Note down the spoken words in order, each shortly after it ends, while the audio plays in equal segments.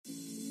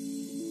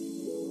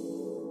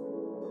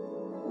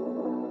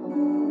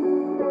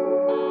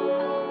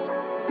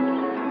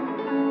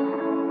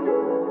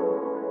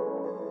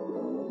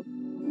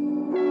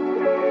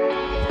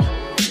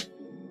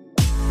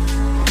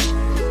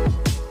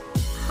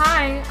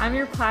Hi, I'm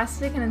your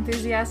plastic and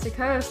enthusiastic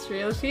host,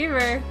 Real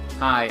Fever.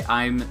 Hi,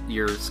 I'm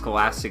your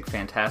scholastic,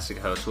 fantastic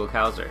host, Will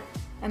Kauser.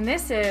 And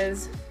this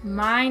is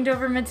Mind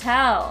Over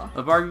Mattel.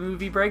 A Barbie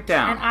movie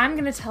breakdown. And I'm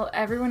going to tell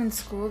everyone in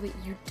school that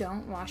you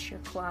don't wash your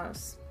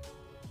clothes.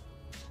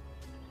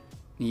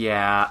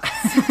 Yeah.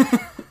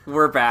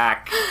 We're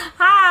back.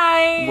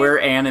 Hi! We're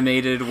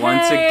animated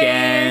once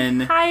again.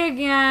 Hi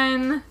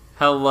again.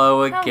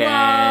 Hello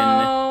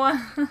again.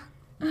 Hello.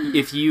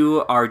 If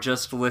you are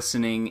just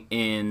listening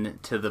in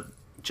to the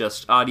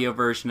just audio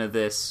version of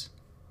this,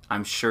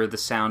 I'm sure the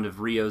sound of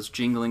Rio's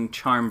jingling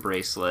charm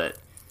bracelet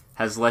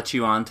has let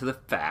you on to the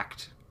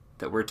fact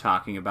that we're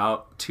talking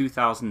about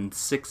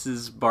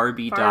 2006's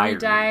Barbie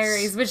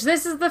Diaries. Which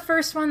this is the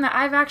first one that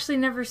I've actually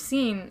never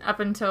seen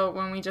up until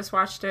when we just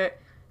watched it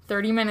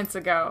 30 minutes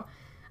ago.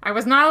 I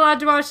was not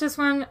allowed to watch this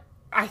one,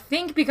 I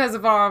think because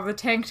of all of the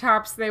tank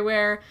tops they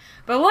wear.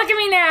 But look at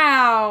me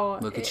now!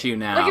 Look at you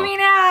now. Look at me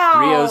now!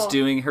 Rio's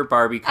doing her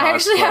Barbie cosplay. I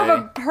actually have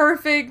a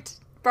perfect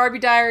Barbie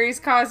Diaries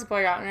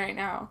cosplay on right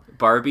now.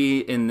 Barbie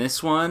in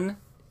this one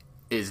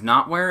is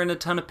not wearing a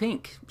ton of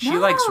pink. She No,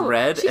 likes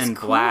red and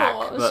cool. black,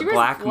 but she wears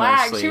black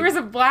mostly. She wears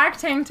a black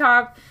tank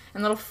top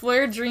and little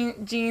flared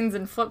jeans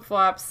and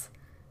flip-flops.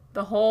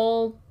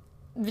 The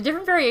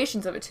different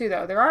variations of it too,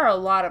 though. There are a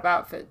lot of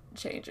outfit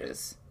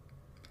changes.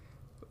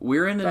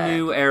 We're in a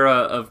new era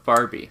of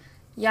Barbie.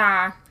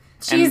 Yeah.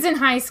 She's in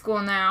high school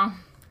now.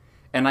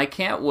 And I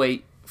can't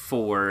wait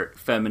for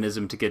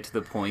feminism to get to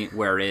the point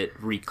where it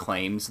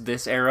reclaims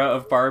this era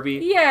of Barbie.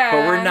 Yeah.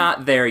 But we're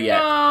not there yet.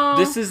 No.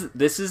 This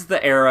is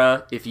the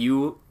era, if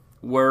you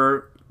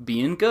were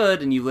being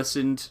good and you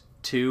listened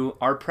to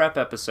our prep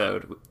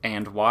episode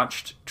and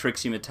watched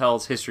Trixie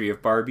Mattel's History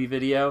of Barbie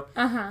video,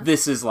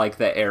 this is like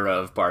the era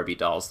of Barbie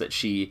dolls that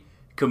she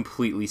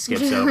completely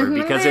skips over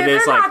because it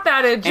is like, not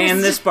that interesting.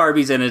 and this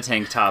Barbie's in a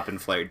tank top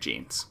and flared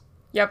jeans.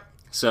 Yep.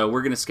 So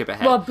we're gonna skip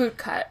ahead. Well, boot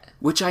cut.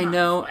 Which I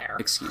know,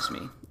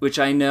 which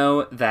I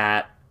know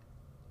that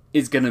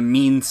is gonna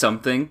mean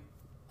something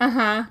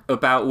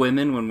about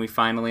women when we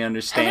finally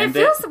understand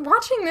it.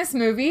 Watching this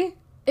movie,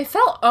 I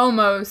felt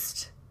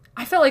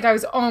like I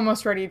was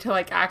almost ready to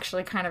like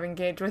actually kind of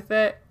engage with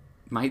it.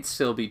 Might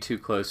still be too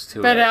close to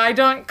it. But I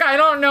don't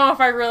know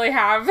if I really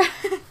have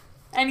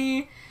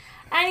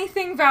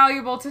anything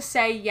valuable to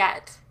say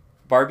yet.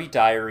 Barbie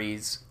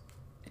Diaries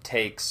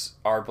takes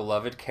our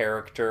beloved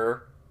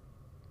character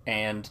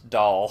and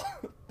doll,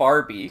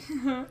 Barbie,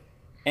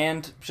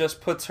 and just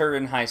puts her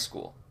in high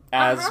school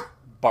as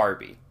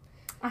Barbie.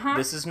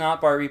 This is not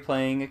Barbie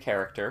playing a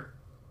character.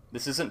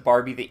 This isn't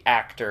Barbie the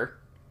actor.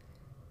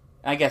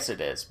 I guess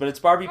it is, but it's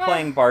Barbie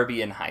playing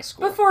Barbie in high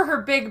school. Before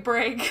her big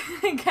break,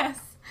 I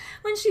guess.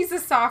 When she's a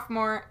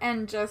sophomore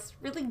and just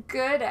really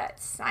good at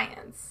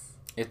science.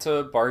 It's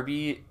a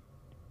Barbie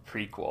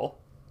prequel.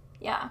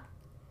 Yeah.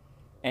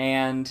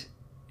 And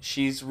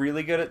she's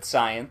really good at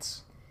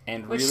science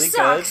and Which really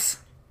sucks.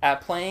 good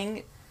at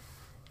playing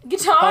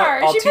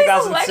guitar. She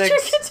plays electric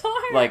guitar.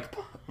 Like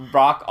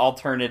rock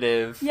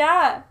alternative.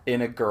 Yeah.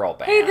 In a girl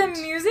band. Hey, the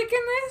music in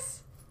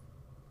this,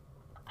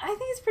 I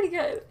think it's pretty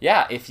good.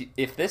 Yeah,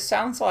 if this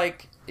sounds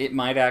like it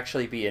might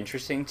actually be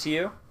interesting to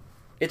you,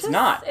 it's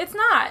not. It's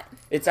not.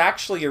 It's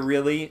actually a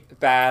really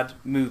bad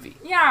movie.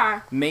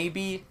 Yeah.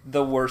 Maybe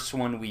the worst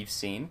one we've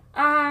seen.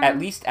 At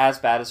least as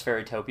bad as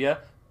Fairytopia,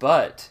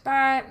 but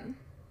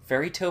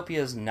Fairytopia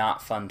is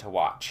not fun to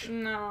watch.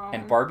 No.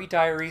 And Barbie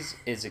Diaries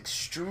is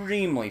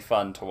extremely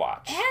fun to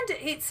watch. And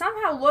it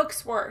somehow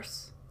looks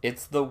worse.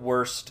 It's the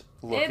worst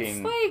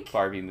looking like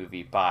Barbie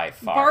movie by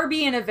far.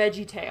 Barbie and a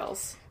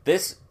VeggieTales.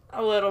 This...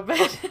 A little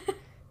bit.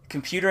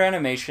 Computer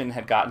animation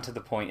had gotten to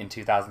the point in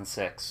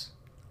 2006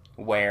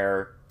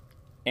 where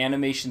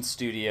animation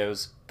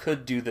studios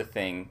could do the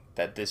thing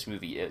that this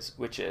movie is,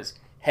 which is,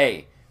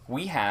 hey,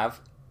 we have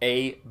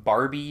a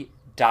Barbie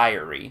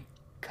diary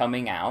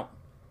coming out,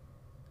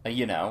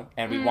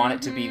 and we want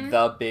it to be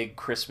the big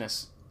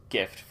Christmas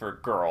gift for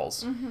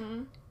girls.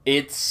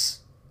 It's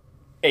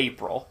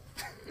April.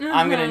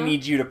 I'm going to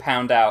need you to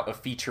pound out a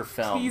feature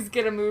film. Please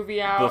get a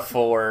movie out.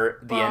 Before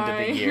the end of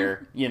the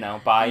year,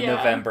 by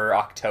November,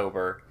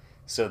 October,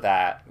 so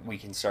that we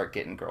can start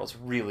getting girls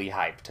really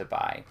hyped to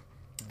buy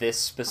this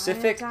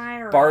specific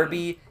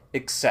Barbie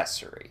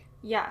accessory.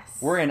 Yes.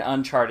 We're in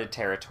uncharted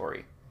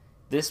territory.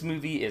 This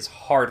movie is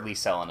hardly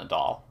selling a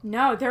doll.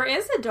 No, there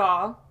is a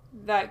doll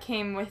that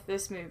came with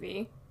this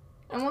movie.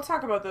 And we'll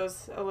talk about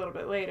those a little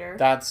bit later.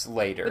 That's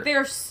later. But they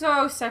are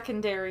so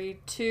secondary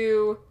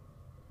to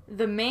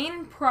the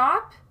main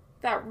prop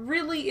that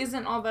really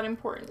isn't all that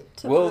important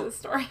to the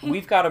story.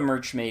 We've got a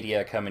merch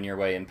media coming your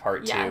way in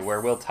part 2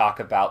 where we'll talk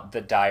about the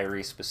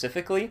diary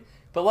specifically.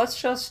 But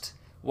let's just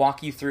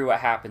walk you through what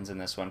happens in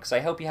this one, because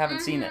I hope you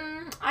haven't seen it.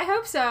 I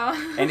hope so.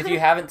 And if you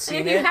haven't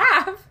seen if you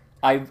have,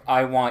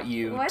 I want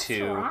you What's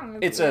to. wrong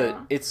with it's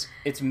you?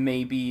 It's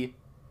maybe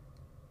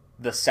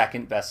the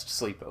second best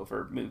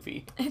sleepover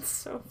movie. It's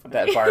so funny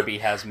that Barbie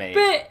has made.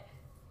 But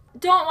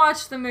don't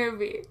watch the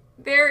movie.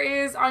 There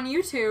is on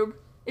YouTube.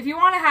 If you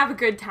want to have a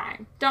good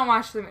time, don't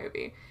watch the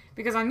movie.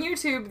 because on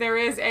YouTube there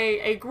is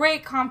a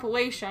great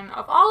compilation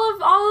of all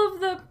of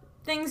the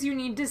things you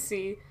need to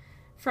see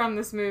from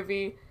this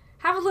movie.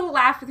 Have a little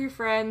laugh with your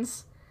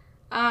friends.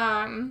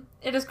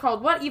 It is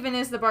called What Even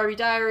Is the Barbie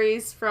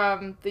Diaries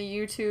from the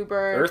YouTuber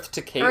Earth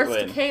to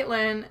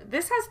Caitlin.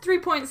 This has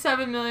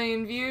 3.7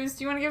 million views.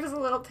 Do you want to give us a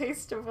little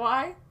taste of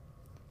why?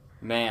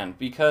 Man,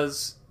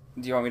 because...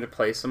 Do you want me to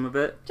play some of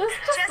it? Just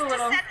a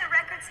little. To set the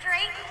record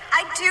straight,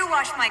 I do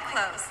wash my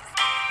clothes.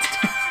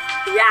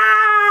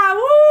 Yeah!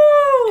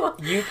 Woo!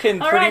 You can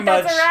pretty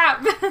much... That's a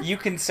wrap. You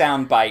can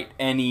soundbite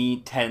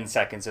any 10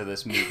 seconds of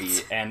this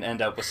movie and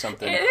end up with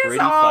something pretty funny. It is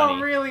all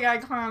really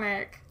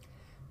iconic.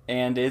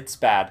 And it's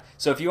bad.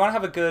 So if you want to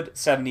have a good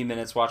 70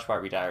 minutes, watch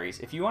Barbie Diaries.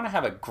 If you want to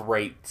have a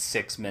great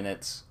 6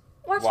 minutes,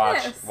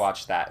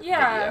 watch that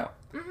video.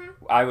 Mm-hmm.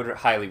 I would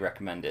highly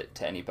recommend it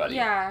to anybody.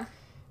 Yeah.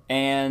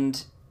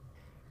 And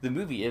the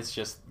movie is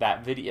just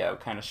that video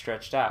kind of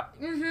stretched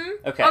out.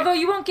 Mm-hmm. Okay. Although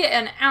you won't get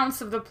an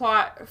ounce of the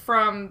plot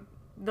from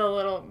the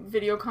little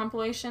video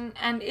compilation,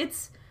 and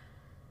it's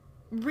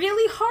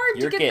really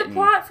hard to get the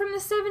plot from the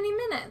 70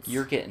 minutes.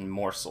 You're getting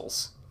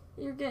morsels.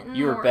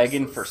 You were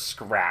begging for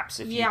scraps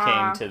if you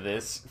came to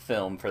this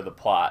film for the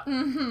plot.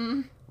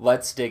 Mm-hmm.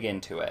 Let's dig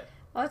into it.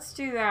 Let's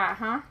do that,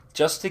 huh?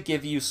 Just to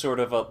give you sort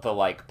of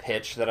the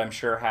pitch that I'm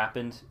sure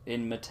happened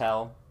in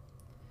Mattel.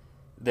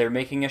 They're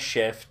making a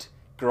shift.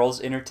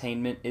 Girls'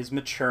 entertainment is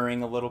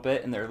maturing a little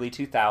bit in the early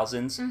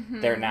 2000s.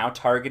 Mm-hmm. They're now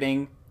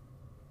targeting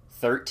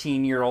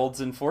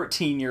 13-year-olds and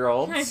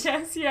 14-year-olds. I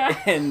guess,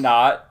 yeah. And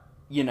not,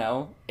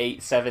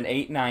 8, 7,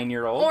 8,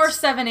 9-year-olds. Or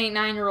 7, 8,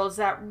 9-year-olds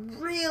that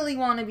really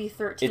want to be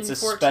 13 to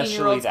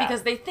 14-year-olds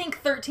because they think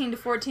 13 to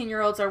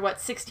 14-year-olds are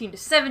what 16 to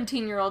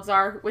 17-year-olds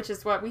are, which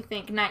is what we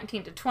think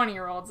 19 to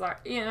 20-year-olds are,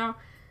 Yeah.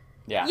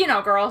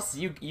 Girls.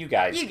 You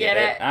guys get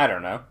it. I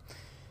don't know.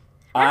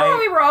 Remember when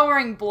we were all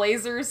wearing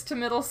blazers to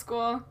middle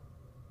school?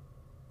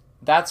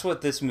 That's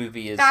what this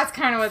movie is. That's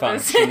kind of what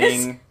functioning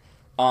this is.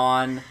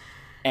 On,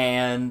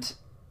 and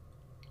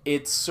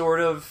it's sort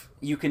of,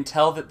 you can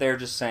tell that they're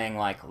just saying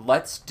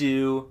let's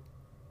do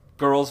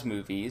girls'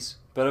 movies,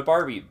 but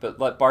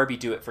let Barbie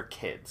do it for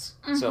kids.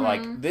 Mm-hmm.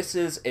 So this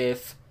is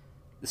if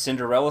the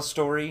Cinderella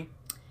story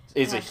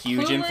is a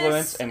huge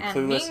influence, and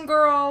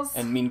Clueless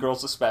and Mean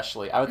Girls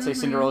especially. I would say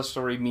Cinderella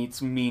story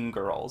meets Mean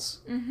Girls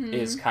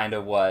is kind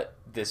of what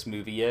this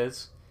movie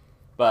is,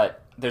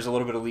 but there's a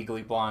little bit of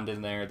Legally Blonde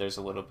in there. There's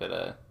a little bit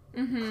of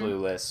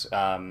Clueless.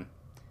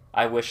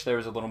 I wish there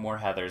was a little more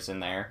Heathers in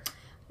there.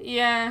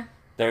 Yeah.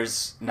 I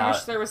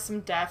wish there was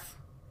some death.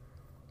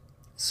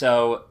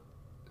 So,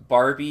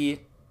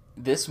 Barbie,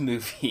 this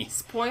movie...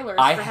 Spoilers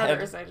for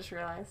Heathers, I just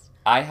realized.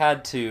 I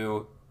had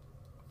to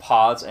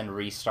pause and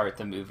restart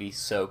the movie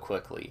so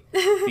quickly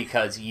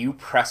because you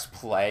press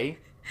play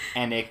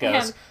and it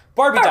goes,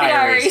 Barbie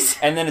Diaries!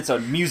 And then it's a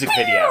music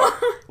video.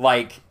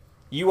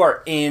 You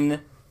are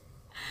in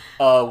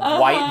a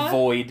white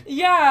void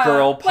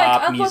girl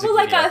pop music video.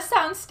 Like a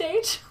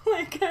soundstage.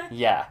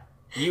 Yeah.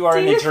 You are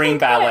in a dream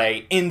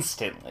ballet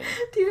instantly.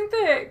 Do you think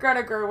that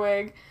Greta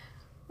Gerwig,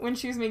 when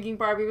she was making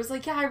Barbie, was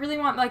like, yeah, I really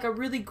want a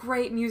really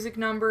great music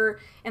number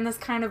in this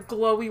kind of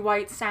glowy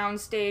white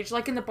soundstage,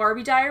 like in the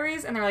Barbie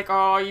Diaries? And they're like,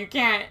 oh, you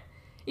can't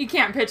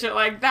pitch it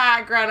like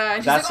that, Greta.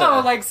 And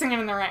she's Singing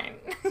in the Rain.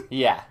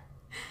 Yeah.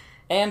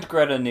 And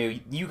Greta knew,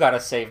 you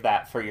gotta save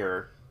that for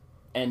your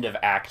end of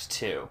Act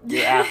 2.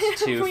 Your Act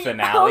 2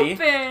 finale.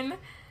 Open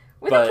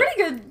with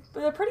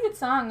a pretty good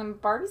song,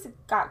 and Barbie's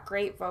got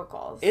great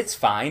vocals. It's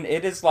fine.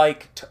 It is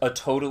a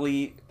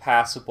totally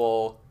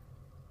passable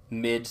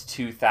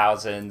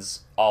mid-2000s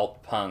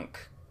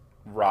alt-punk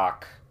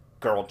rock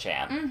girl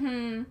jam.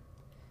 Mm-hmm.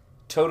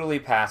 Totally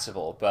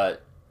passable,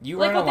 but you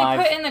weren't alive.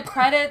 They put in the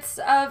credits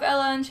of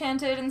Ella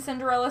Enchanted and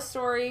Cinderella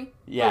Story.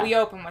 Yeah. But we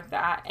open with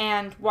that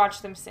and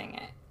watch them sing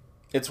it.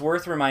 It's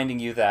worth reminding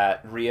you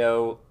that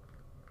Rio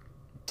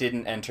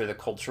didn't enter the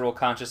cultural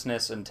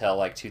consciousness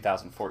until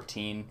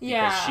 2014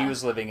 because she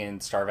was living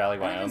in Star Valley,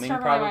 Wyoming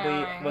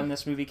when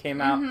this movie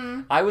came out.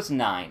 Mm-hmm. I was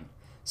 9.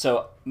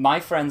 So my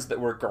friends that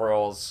were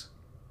girls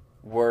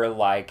were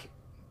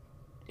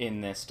in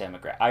this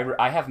demographic.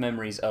 I have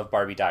memories of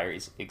Barbie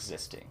Diaries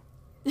existing.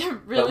 Really?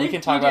 But we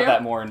can talk about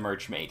that more in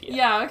Merch Media.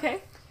 Yeah,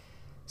 okay.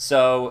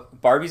 So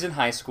Barbie's in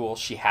high school.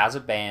 She has a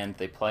band.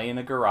 They play in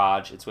a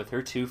garage. It's with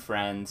her 2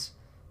 friends.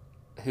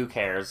 Who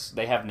cares?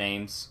 They have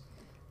names.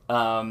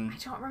 I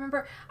don't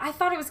remember. I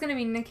thought it was going to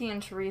be Nikki and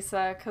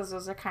Teresa because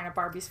those are kind of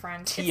Barbie's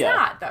friends. Tia. It's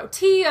not, though.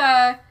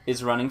 Tia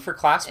is running for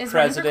class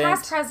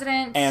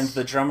president. And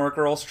the drummer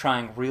girl's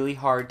trying really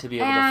hard to be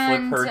able to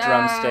flip her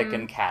drumstick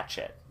and catch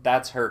it.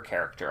 That's her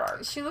character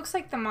arc. She looks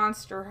like the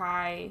Monster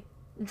High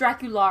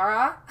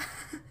Draculara.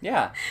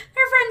 Yeah.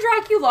 Her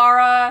friend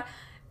Draculara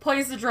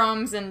plays the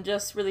drums and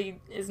just really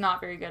is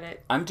not very good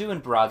at I'm doing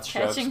broad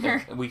strokes,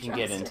 but we can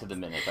get into the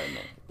minute by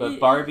minute. But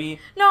Barbie...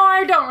 No,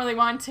 I don't really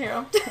want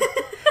to.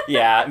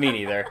 Yeah, me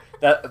neither.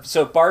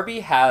 So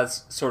Barbie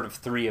has sort of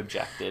 3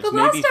 objectives. The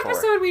last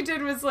episode we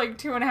did was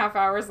 2.5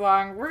 hours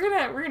long. We're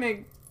gonna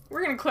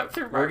We're gonna clip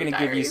through We're Barbie going to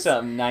give you Diaries.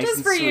 something nice Just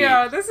and for sweet.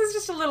 you. This is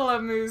just a little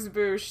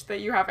amuse-bouche that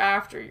you have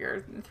after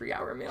your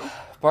 3-hour meal.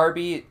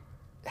 Barbie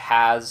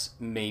has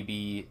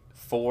maybe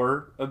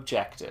 4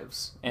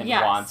 objectives and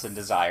Yes. wants and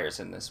desires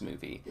in this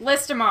movie.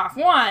 List them off.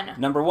 1.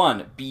 Number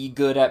 1, be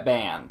good at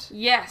band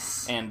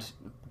Yes. and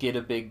get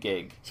a big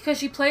gig. Because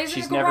she plays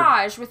She's in a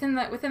garage within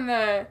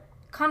the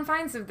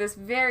confines of this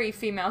very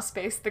female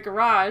space, the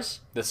garage.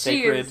 The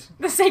She sacred... is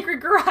the sacred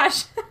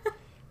garage.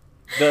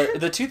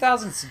 The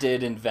 2000s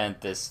did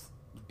invent this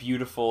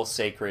beautiful,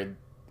 sacred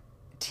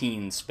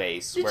teen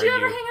space. Did where you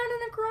ever hang out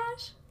in a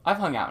garage? I've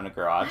hung out in a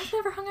garage. I've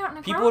never hung out in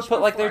a People garage would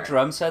put like their before.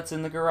 drum sets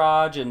in the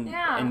garage, and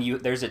Yeah.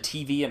 there's a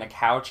TV and a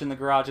couch in the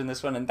garage in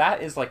this one, and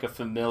that is like a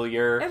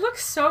familiar It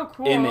looks so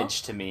cool.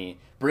 image to me.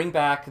 Bring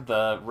back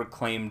the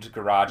reclaimed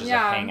garage as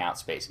Yeah. a hangout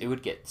space. It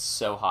would get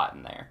so hot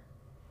in there.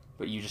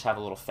 But you just have a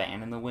little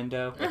fan in the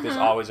window. Like there's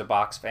always a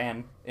box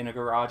fan in a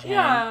garage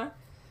hand.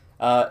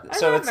 Yeah.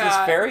 So love it's this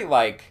that. very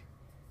like,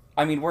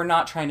 I mean, we're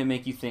not trying to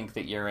make you think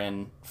that you're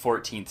in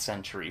 14th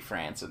century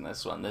France in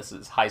this one. This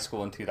is high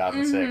school in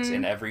 2006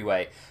 in every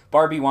way.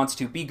 Barbie wants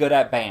to be good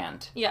at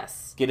band.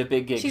 Yes. Get a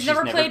big gig. She's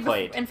never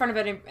played in front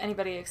of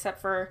anybody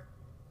except for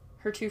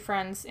her 2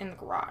 friends in the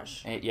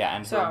garage. Yeah,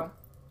 and So.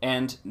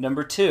 and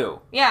number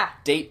 2, Yeah.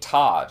 date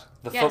Todd,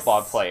 the Yes.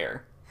 football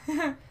player.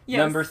 Yes.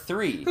 Number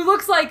 3, Who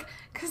looks like,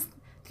 because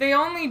they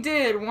only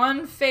did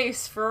one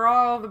face for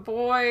all the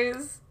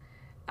boys.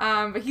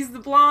 But he's the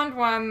blonde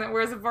one that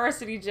wears a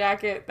varsity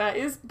jacket that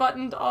is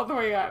buttoned all the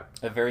way up.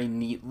 a very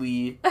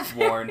neatly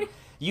worn.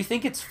 You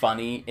think it's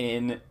funny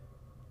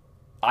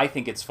I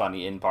think it's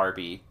funny in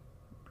Barbie,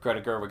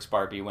 Greta Gerwig's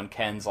Barbie, when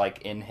Ken's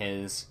like in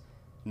his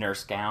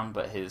nurse gown,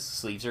 but his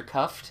sleeves are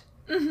cuffed,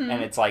 and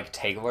it's like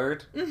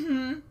tailored.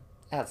 Mm-hmm.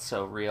 That's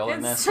so real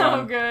in this It's so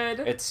one. good.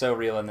 It's so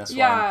real in this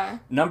Yeah. one.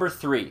 Number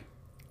 3,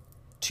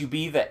 to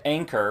be the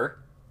anchor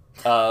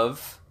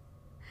of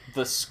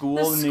the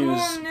school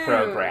news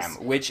program,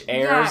 which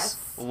airs Yes.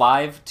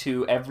 live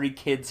to every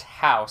kid's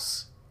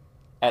house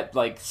at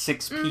like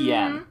 6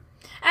 p.m.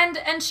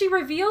 And she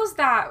reveals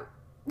that,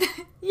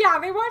 yeah,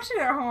 they watch it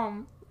at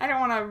home. I don't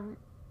want to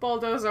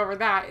bulldoze over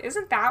that.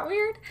 Isn't that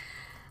weird?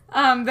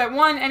 That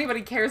 1,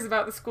 anybody cares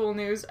about the school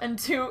news, and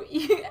 2,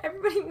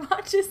 everybody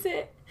watches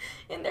it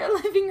in their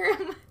living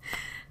room.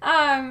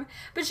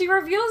 But she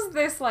reveals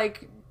this,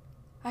 like,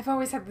 I've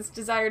always had this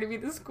desire to be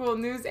the school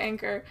news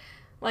anchor.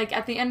 Like,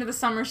 at the end of the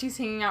summer, she's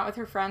hanging out with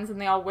her friends,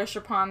 and they all wish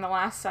upon the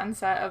last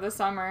sunset of the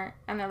summer.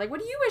 And they're like, what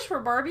do you wish for,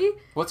 Barbie?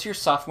 What's your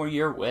sophomore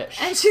year wish?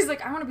 And she's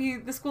like, I want to be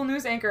the school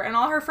news anchor. And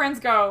all her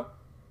friends go,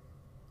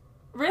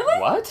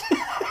 really? What?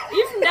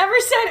 You've never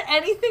said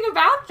anything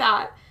about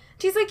that.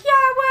 She's like, yeah,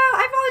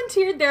 well, I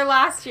volunteered there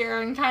last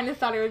year and kind of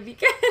thought it would be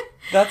good.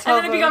 That's how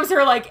and then it becomes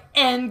her, like,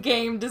 end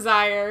game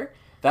desire.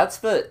 That's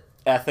the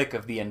ethic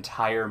of the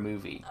entire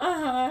movie.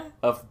 Uh-huh.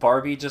 Of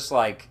Barbie just,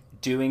 like,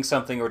 doing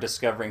something or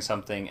discovering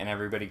something, and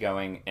everybody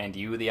going, and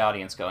you, the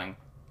audience, going,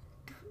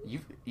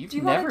 you've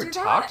you wanna never do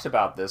talked that?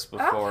 about this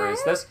before. Okay.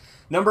 Is this...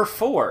 Number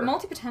 4,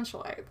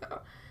 Multi-potential, though.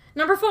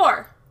 Number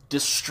 4.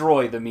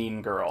 destroy the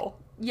mean girl.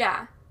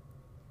 Yeah.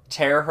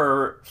 Tear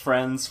her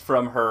friends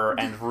from her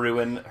and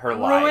ruin her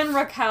life. Ruin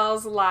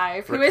Raquel's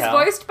life, who is Raquel.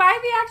 voiced by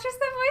the actress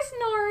that voiced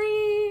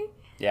Nori.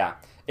 Yeah.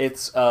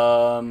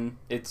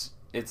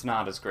 It's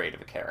not as great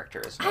of a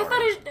character as Nori. I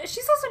thought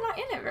she's also not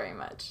in it very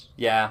much.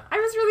 Yeah. I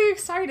was really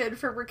excited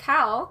for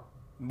Raquel.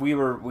 We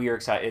were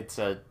excited.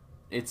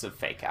 It's a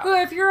fake out. Who,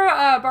 if you're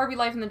a Barbie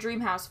Life in the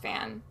Dreamhouse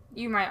fan,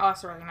 you might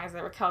also recognize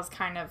that Raquel's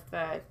kind of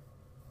the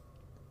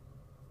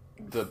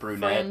The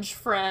brunette. fringe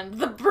friend,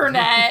 the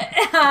brunette,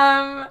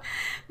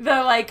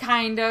 the like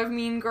kind of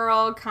mean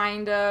girl,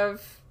 kind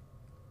of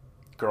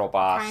Girl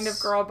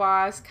boss. girl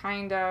boss,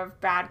 kind of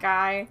bad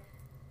guy.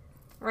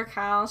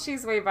 Raquel,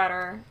 she's way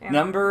better. in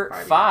Number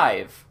Barbie.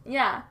 5.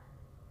 Yeah.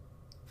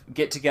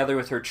 Get together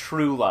with her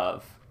true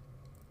love,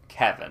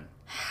 Kevin.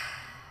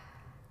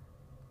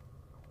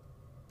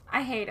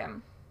 I hate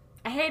him.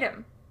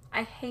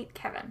 I hate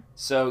Kevin.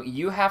 So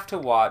you have to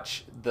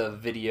watch the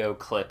video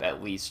clip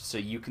at least so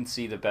you can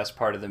see the best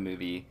part of the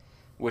movie,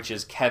 which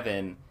is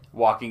Kevin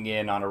walking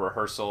in on a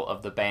rehearsal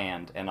of the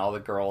band, and all the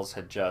girls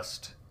had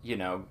just,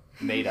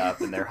 made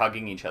up, and they're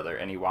hugging each other,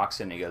 and he walks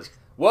in and he goes,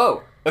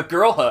 "Whoa, a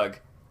girl hug.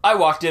 I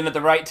walked in at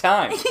the right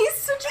time." He's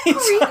such a He's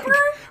creeper.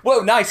 like, "Whoa,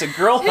 nice, a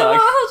girl hug."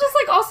 He'll just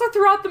like also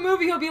throughout the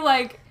movie he'll be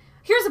like,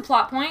 here's a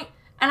plot point,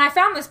 and I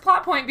found this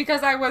plot point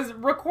because I was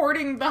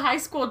recording the high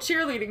school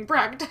cheerleading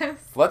practice.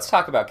 Let's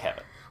talk about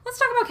Kevin. Let's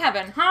talk about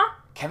Kevin, huh?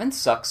 Kevin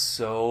sucks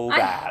so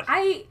bad.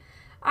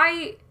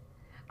 I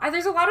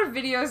there's a lot of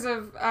videos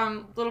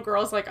of little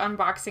girls like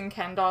unboxing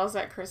Ken dolls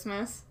at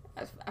Christmas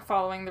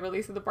following the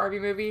release of the Barbie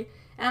movie,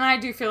 and I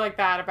do feel like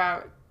that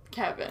about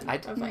Kevin. I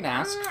was didn't like,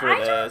 ask for I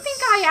this. don't think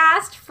I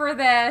asked for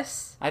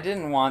this. I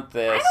didn't want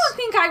this. I don't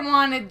think I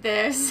wanted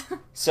this.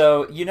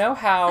 So, you know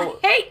how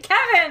I hate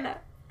Kevin!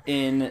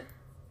 in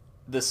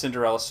the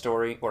Cinderella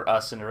story, or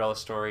A Cinderella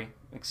Story,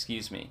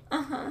 excuse me,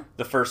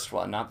 the first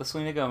one, not the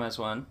Selena Gomez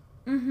one,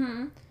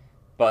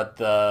 but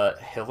the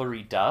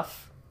Hilary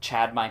Duff,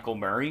 Chad Michael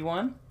Murray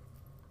one,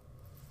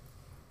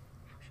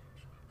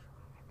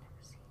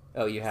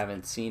 Oh, you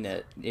haven't seen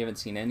it? You haven't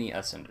seen any of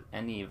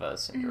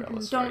us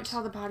Cinderella stories? Don't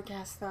tell the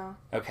podcast, though.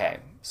 Okay,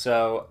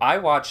 so I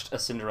watched A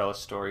Cinderella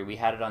Story. We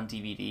had it on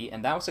DVD,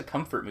 and that was a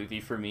comfort movie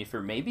for me for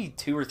maybe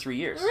 2 or 3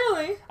 years.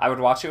 Really? I would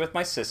watch it with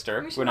my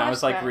sister when I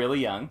was, like, really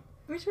young.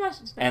 We should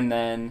watch it. And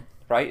then,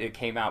 right, it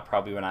came out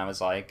probably when I was,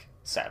 like,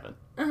 7.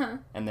 Uh-huh.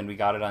 And then we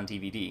got it on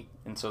DVD.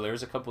 And so there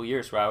was a couple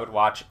years where I would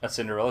watch A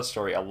Cinderella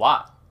Story a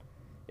lot.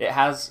 It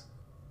has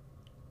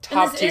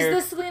top-tier Is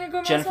this Selena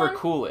Gomez Jennifer one?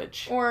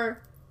 Coolidge.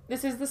 Or...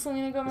 This is the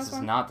Selena Gomez This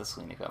one? is not the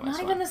Selena Gomez one.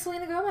 Not even the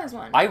Selena Gomez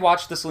one. I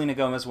watched the Selena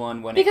Gomez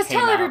one when it because came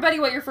out. tell everybody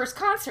what your first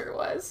concert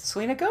was.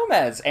 Selena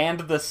Gomez and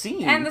the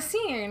scene. And the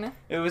scene.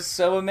 It was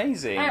so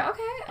amazing.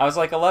 Okay. I was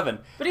like 11.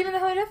 But even the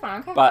Hilary Duff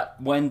one, okay.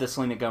 But when the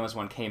Selena Gomez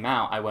one came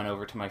out, I went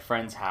over to my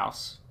friend's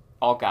house,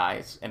 all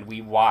guys, and we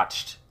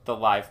watched the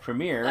live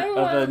premiere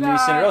of the new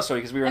Cinderella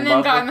Story because we were in love with...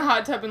 And then got in the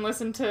hot tub and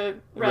listened to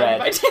Red.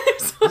 by Taylor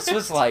Swift. This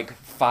was like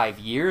 5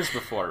 years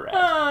before Red.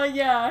 Oh,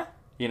 yeah.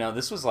 You know,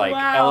 this was like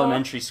Wow.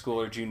 elementary school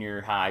or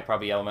junior high,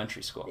 probably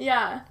elementary school.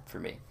 Yeah.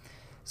 For me.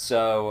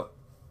 So,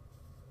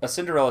 A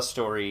Cinderella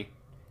Story,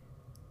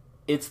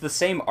 it's the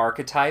same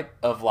archetype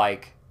of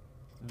like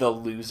the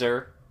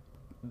loser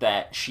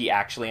that she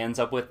actually ends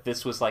up with.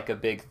 This was like a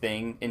big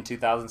thing in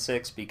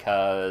 2006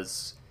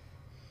 because,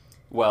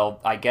 well,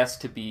 I guess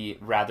to be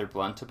rather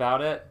blunt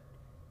about it,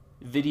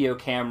 video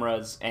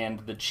cameras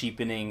and the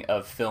cheapening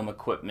of film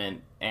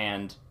equipment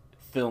and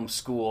film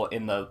school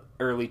in the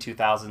early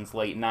 2000s,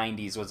 late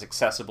 90s was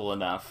accessible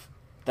enough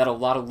that a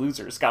lot of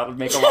losers got to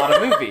make a lot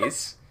of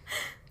movies.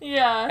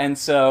 Yeah. And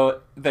so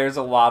there's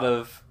a lot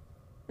of...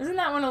 Isn't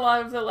that when a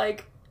lot of the,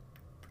 like,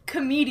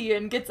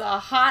 comedian gets a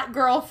hot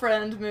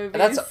girlfriend movies?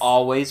 That's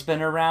always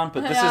been around,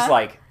 but this is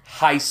like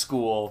high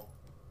school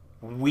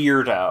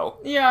weirdo.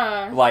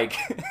 Yeah. Like,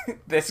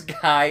 this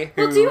guy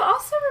who Well, do you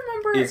also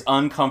remember... is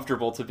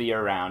uncomfortable to be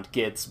around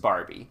gets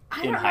Barbie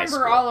in high school. I don't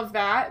remember all of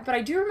that, but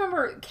I do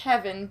remember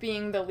Kevin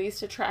being the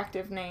least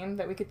attractive name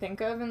that we could think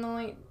of in the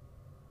late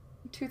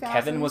 2000s.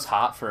 Kevin was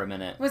hot for a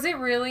minute. Was it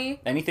really?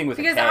 Anything with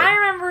because a K. I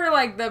remember,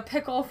 like, the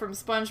pickle from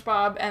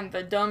SpongeBob and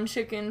the dumb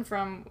chicken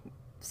from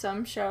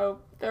some show.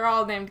 They're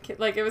all named...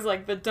 Like, it was,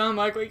 like, the dumb,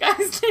 ugly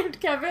guys named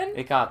Kevin.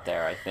 It got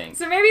there, I think.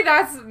 So maybe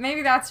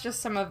that's just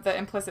some of the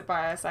implicit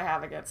bias I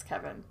have against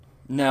Kevin.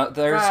 No,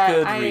 there's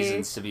good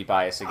reasons to be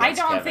biased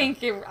against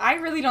Kevin. I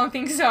really don't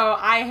think so.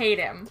 I hate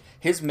him.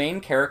 His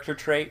main character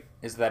trait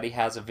is that he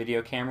has a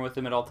video camera with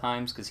him at all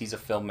times because he's a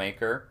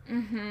filmmaker.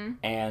 Mm-hmm.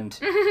 And...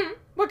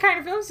 What kind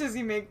of films does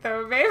he make,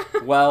 though, babe?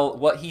 Well,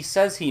 what he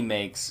says he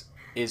makes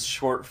is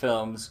short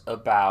films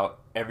about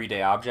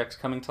everyday objects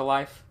coming to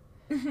life.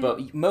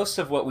 But most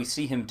of what we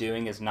see him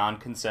doing is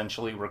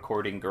non-consensually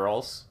recording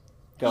girls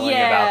going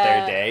about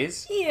their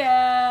days.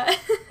 Yeah.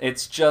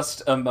 It's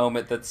just a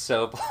moment that's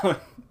so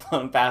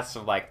blown past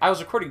of like, I was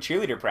recording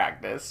cheerleader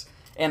practice,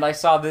 and I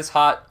saw this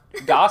hot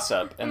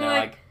gossip, and they're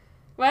like,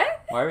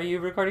 what? Why were you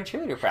recording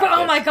cheerleader practice? But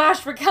oh my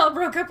gosh, Raquel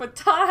broke up with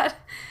Todd.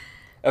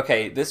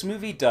 Okay, this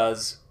movie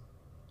does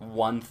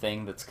one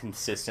thing that's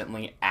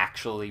consistently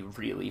actually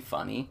really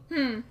funny.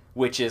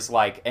 Which is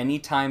like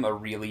anytime a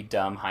really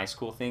dumb high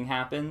school thing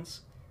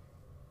happens,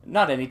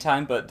 not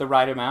anytime, but the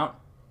right amount,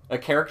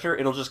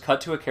 it'll just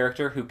cut to a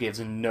character who gives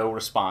no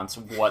response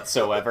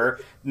whatsoever.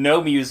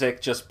 No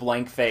music, just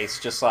blank face,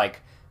 just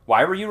like,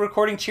 why were you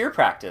recording cheer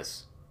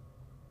practice?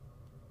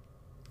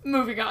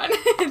 Moving on.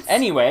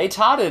 Anyway,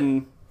 Todd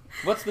and,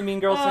 what's the mean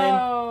girl's name?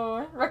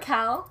 Oh,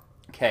 Raquel.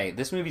 Okay,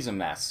 this movie's a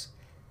mess.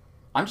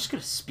 I'm just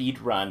gonna speed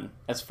run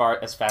as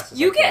fast as I can.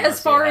 You get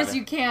as far as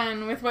you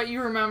can with what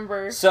you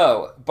remember.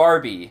 So,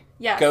 Barbie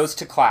Yes. goes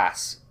to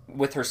class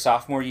with her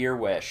sophomore year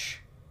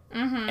wish,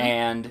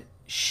 and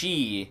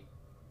she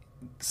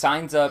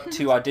signs up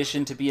to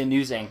audition to be a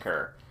news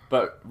anchor,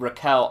 but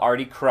Raquel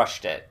already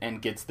crushed it and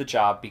gets the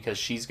job because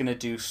she's gonna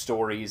do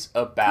stories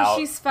about...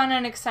 She's fun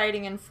and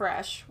exciting and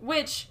fresh,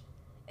 which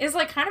is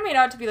like kind of made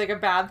out to be like a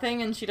bad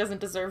thing, and she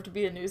doesn't deserve to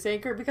be a news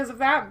anchor because of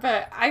that,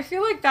 but I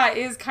feel like that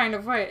is kind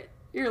of what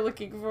you're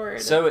looking for.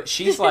 So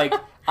she's like,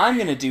 I'm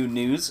going to do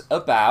news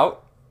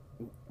about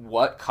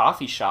what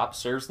coffee shop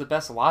serves the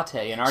best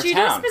latte in our She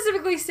town. does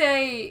specifically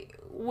say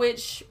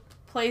which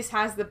place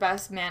has the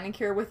best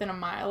manicure within a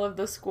mile of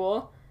the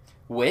school.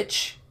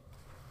 Which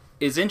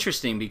is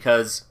interesting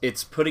because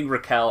it's putting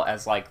Raquel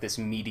as like this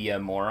media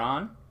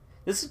moron.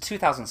 This is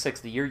 2006,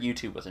 the year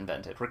YouTube was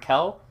invented.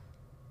 Raquel,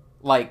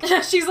 like...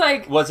 She's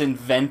like... was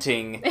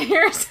inventing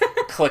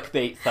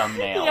clickbait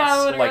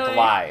thumbnails, like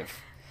live.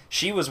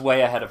 She was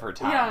way ahead of her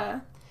time. Yeah.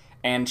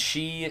 And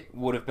she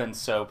would have been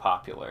so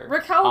popular.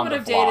 Raquel would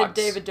have dated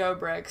David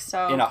Dobrik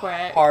so in quick.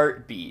 a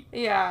heartbeat.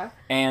 Yeah.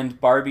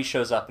 And Barbie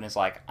shows up and is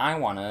like, I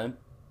want to,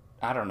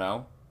 I don't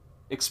know,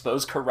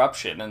 expose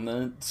corruption in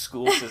the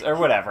school system, or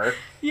whatever.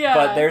 Yeah.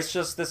 But there's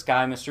just this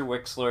guy, Mr.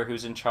 Wixler,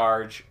 who's in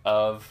charge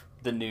of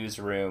the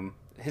newsroom.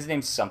 His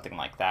name's something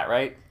like that,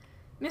 right?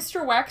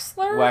 Mr.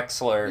 Wexler?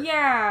 Wexler.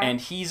 Yeah.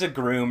 And he's a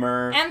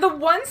groomer. And the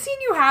one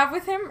scene you have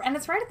with him, and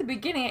it's right at the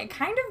beginning, it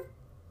kind of...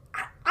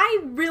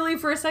 I really,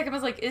 for a second,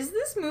 was like, is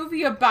this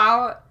movie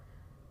about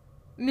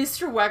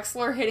Mr.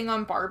 Wexler hitting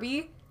on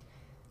Barbie?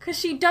 Because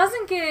she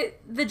doesn't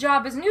get the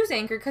job as news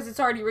anchor because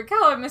it's already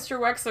Raquel, and Mr.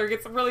 Wexler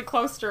gets really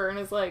close to her and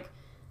is like,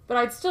 but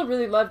I'd still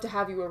really love to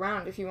have you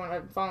around if you want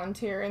to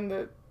volunteer in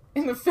the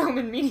film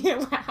and media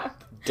lab.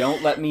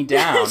 Don't let me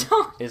down,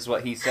 is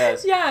what he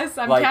says. Yes,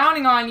 I'm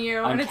counting on you.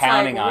 I'm and it's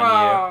counting like, on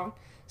whoa. you.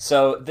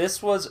 So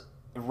this was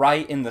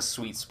right in the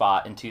sweet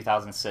spot in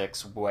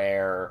 2006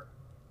 where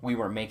we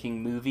were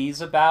making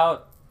movies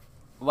about,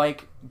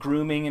 like,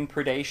 grooming and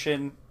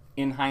predation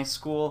in high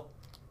school,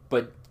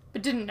 but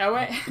didn't know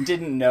it.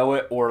 Didn't know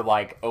it or,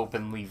 like,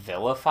 openly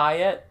vilify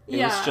it.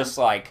 It was just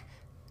like,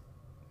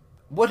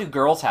 what do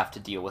girls have to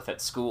deal with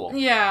at school?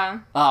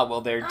 Yeah.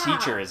 Well, their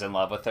teacher is in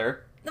love with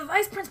her. The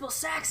vice principal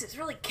Sachs is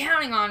really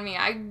counting on me.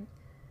 I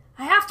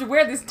have to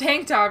wear this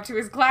tank top to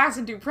his class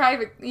and do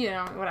private,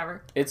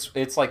 whatever.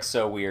 It's like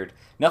so weird.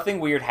 Nothing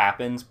weird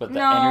happens, but the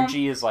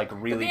energy is like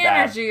really bad.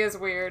 The energy is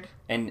weird.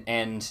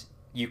 And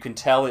you can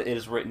tell it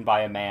is written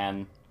by a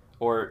man,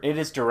 or it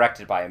is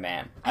directed by a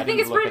man. I think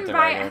it's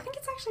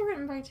actually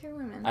written by two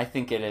women. I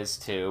think it is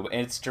too.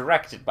 And it's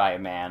directed by a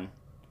man.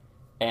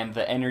 And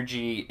the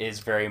energy is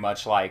very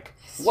much like,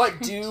 what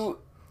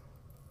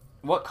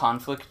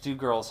conflict do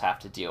girls have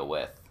to deal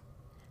with?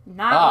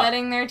 Not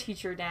letting their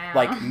teacher down.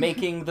 Like,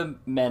 making the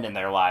men in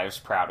their lives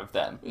proud of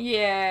them.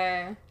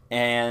 Yeah.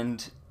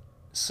 And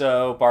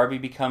so Barbie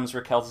becomes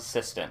Raquel's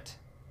assistant.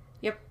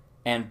 Yep.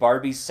 And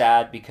Barbie's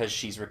sad because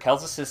she's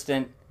Raquel's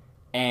assistant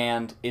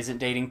and isn't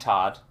dating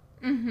Todd.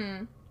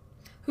 Mm-hmm.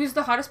 Who's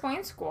the hottest boy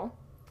in school.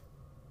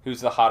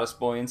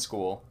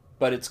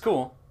 But it's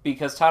cool,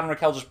 because Todd and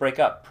Raquel just break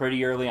up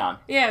pretty early on.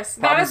 Yes.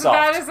 That is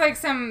like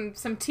some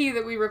tea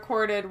that we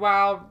recorded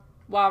while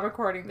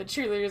recording the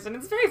cheerleaders, and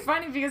it's very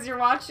funny because you're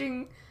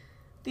watching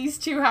these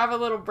two have a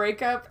little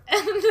breakup,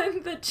 and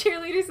then the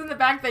cheerleaders in the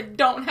back that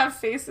don't have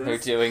faces. They're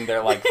doing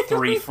their, like,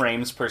 3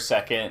 frames per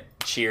second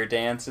cheer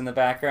dance in the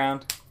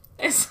background.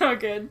 It's so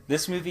good.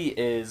 This movie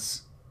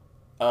is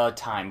a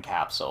time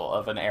capsule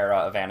of an era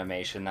of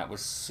animation that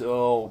was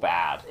so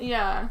bad.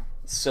 Yeah.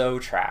 So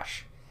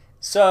trash.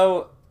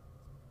 So,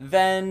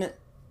 then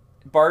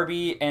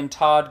Barbie and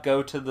Todd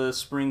go to the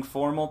spring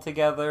formal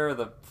together,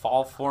 the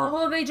fall formal.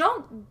 Well, they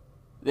don't.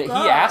 He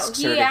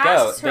asks her to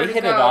go. They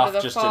hit it off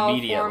just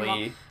immediately.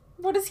 Formal.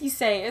 What does he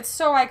say? It's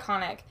so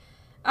iconic.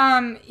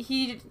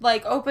 He,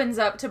 like, opens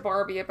up to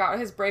Barbie about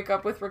his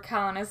breakup with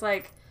Raquel and is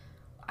like,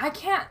 I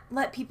can't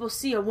let people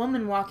see a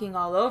woman walking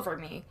all over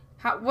me.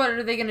 What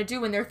are they going to do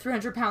when they're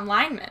 300-pound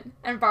linemen?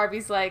 And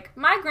Barbie's like,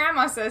 my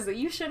grandma says that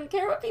you shouldn't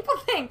care what people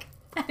think.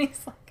 And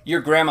he's like, your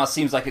grandma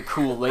seems like a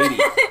cool lady.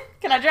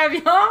 Can I drive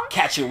you home?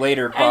 Catch you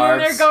later, Barbs. And then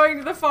they're going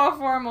to the fall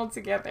formal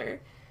together.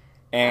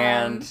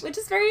 And which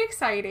is very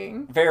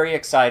exciting. Very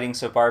exciting.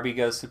 So Barbie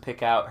goes to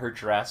pick out her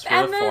dress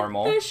for the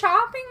formal. The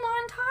shopping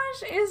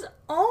montage is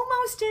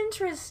almost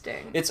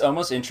interesting. It's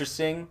almost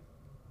interesting,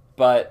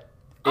 but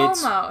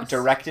it's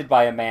directed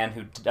by a man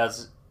who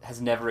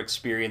has never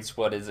experienced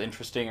what is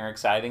interesting or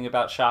exciting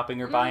about shopping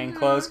or buying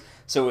clothes.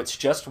 So it's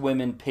just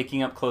women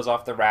picking up clothes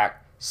off the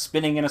rack,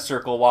 spinning in a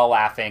circle while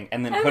laughing,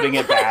 and then putting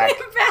it back.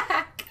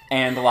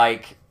 And,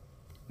 like,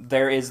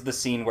 there is the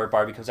scene where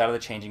Barbie comes out of the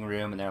changing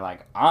room and they're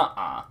like,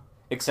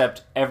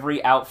 Except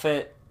every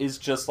outfit is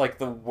just, like,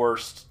 the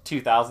worst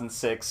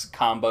 2006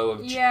 combo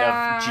of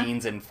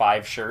jeans and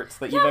 5 shirts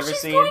that you've ever seen.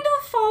 She's going to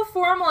the fall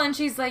formal and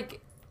she's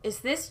like, is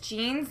this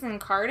jeans and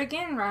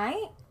cardigan,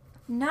 right?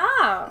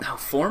 No. No,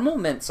 formal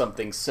meant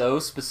something so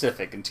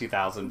specific in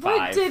 2005.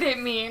 What did it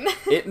mean?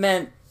 It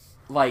meant,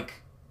 like,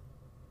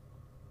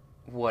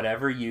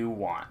 whatever you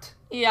want.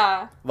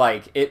 Yeah.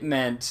 Like, it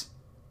meant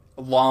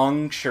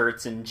long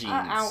shirts and jeans.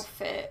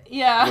 Outfit.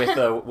 Yeah.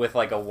 With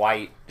like a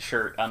white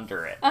shirt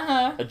under it.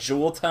 Uh-huh. A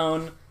jewel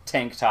tone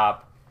tank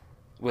top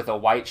with a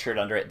white shirt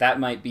under it. That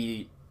might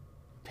be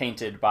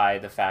painted by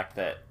the fact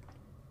that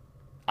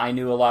I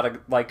knew a lot of,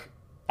 like,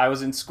 I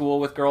was in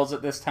school with girls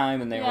at this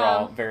time and they were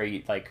all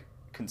very, like,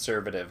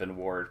 conservative and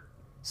wore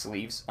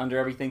sleeves under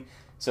everything.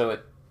 So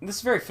this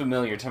is very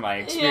familiar to my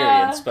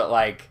experience, but,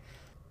 like,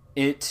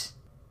 it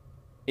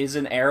is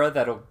an era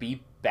that'll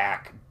be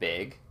back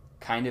big.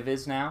 Kind of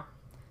is now.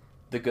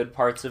 The good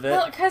parts of it.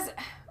 Well, because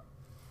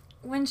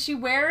when she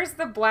wears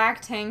the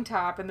black tank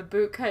top and the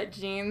bootcut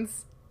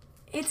jeans,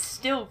 it's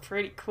still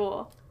pretty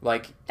cool.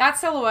 Like, that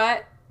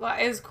silhouette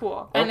is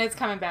cool, and it's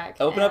coming back.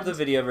 Open up the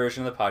video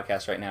version of the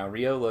podcast right now.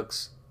 Rio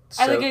looks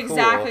so I look cool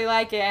exactly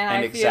like it, and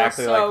I feel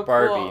exactly so like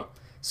Barbie. Cool.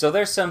 So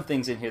there's some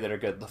things in here that are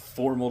good. The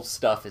formal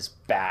stuff is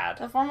bad.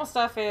 The formal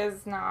stuff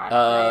is not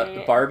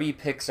great. Barbie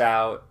picks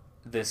out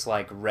this,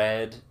 like,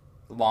 red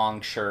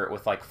long shirt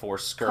with, like, 4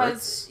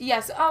 skirts.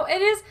 Yes. Oh,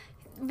 it is.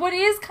 What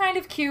is kind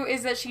of cute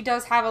is that she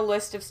does have a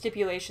list of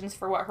stipulations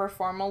for what her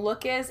formal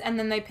look is, and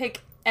then they pick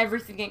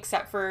everything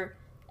except for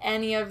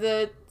any of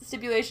the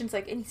stipulations.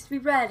 Like, it needs to be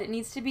red, it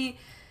needs to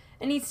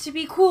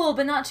be cool,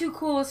 but not too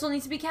cool, it still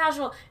needs to be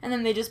casual, and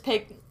then they just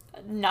pick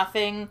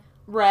nothing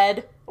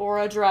red or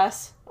a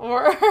dress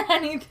or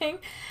anything.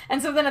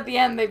 And so then at the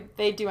end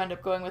they do end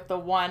up going with the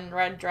one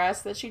red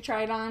dress that she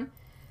tried on.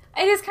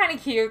 It is kind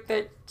of cute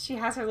that she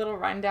has her little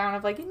rundown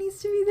of, like, it needs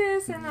to be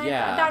this, and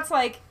that's,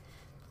 like,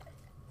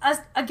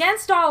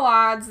 against all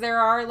odds, there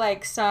are,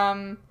 like,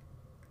 some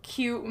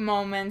cute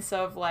moments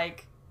of,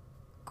 like,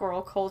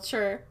 girl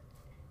culture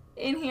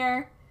in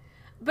here.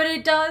 But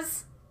it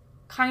does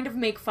kind of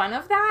make fun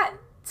of that.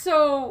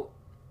 So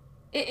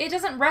it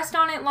doesn't rest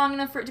on it long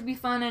enough for it to be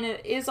fun, and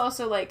it is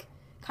also, like,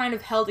 kind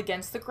of held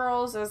against the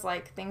girls as,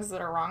 like, things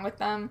that are wrong with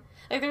them.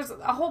 Like, there's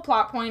a whole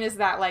plot point is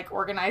that, like,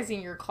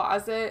 organizing your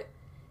closet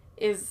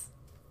is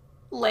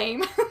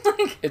lame.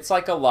 Like, it's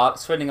like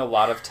spending a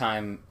lot of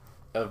time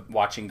of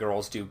watching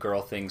girls do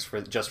girl things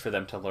just for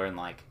them to learn,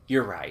 like,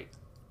 you're right.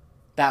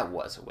 That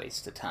was a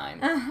waste of time.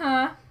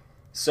 uh-huh.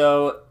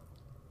 So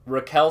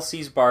Raquel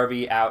sees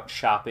Barbie out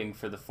shopping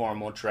for the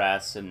formal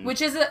dress, and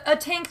Which is a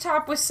tank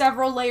top with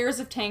several layers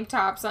of tank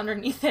tops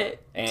underneath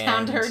it,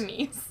 down to her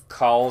knees.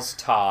 Calls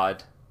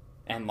Todd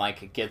and,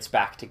 like, gets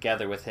back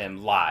together with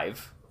him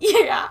live.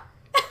 Yeah.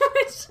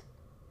 Which,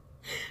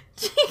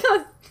 she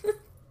goes...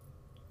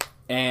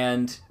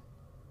 And...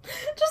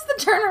 Just the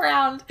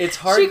turnaround. It's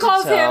hard to She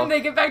calls tell. him,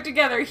 they get back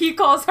together. He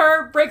calls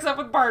her, breaks up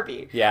with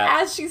Barbie. Yeah.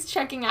 As she's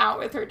checking out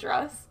with her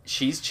dress.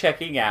 She's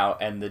checking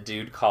out, and the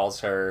dude calls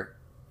her.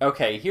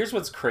 Okay, here's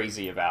what's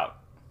crazy about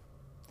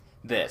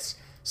this.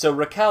 So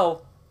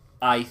Raquel,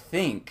 I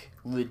think,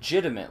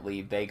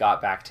 legitimately, they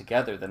got back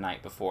together the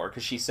night before,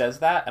 because she says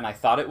that, and I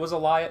thought it was a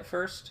lie at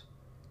first.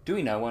 Do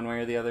we know one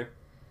way or the other?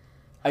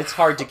 It's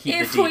hard to keep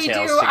the details If we do,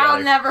 together.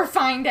 I'll never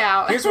find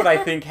out. Here's what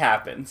I think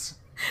happens.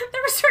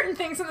 There were certain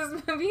things in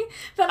this movie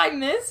that I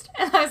missed,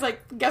 and I was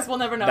like, guess we'll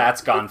never know.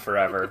 That's gone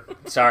forever.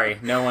 Sorry,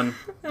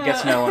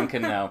 guess no one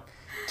can know.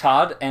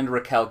 Todd and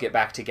Raquel get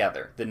back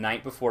together the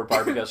night before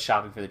Barbie goes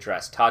shopping for the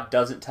dress. Todd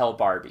doesn't tell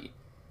Barbie.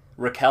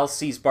 Raquel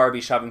sees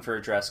Barbie shopping for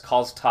a dress,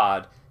 calls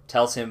Todd,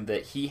 tells him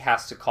that he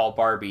has to call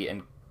Barbie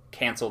and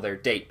cancel their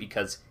date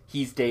because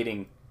he's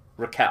dating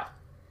Raquel.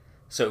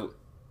 So...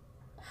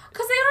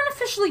 Because they aren't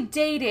officially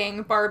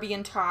dating, Barbie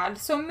and Todd,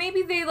 so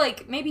maybe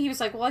maybe he was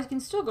like, well, I can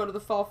still go to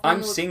the fall formal I'm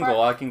with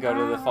single, I can go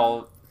to the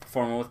fall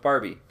formal with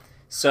Barbie.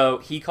 So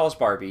he calls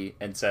Barbie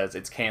and says,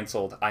 it's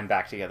canceled, I'm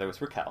back together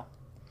with Raquel.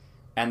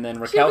 And then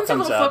Raquel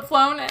comes a little up. flip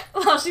phone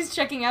while she's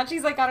checking out.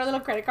 She's like got her little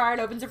credit card,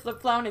 opens her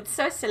flip phone. It's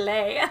so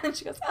soleil. And then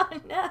she goes, oh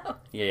no.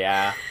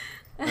 Yeah.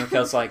 And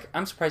Raquel's like,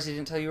 I'm surprised he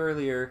didn't tell you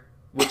earlier.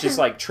 Which is,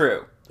 like,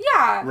 true.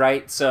 Yeah.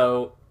 Right?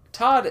 So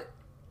Todd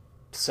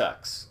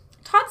sucks.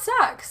 Todd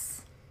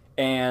sucks.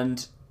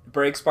 And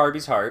breaks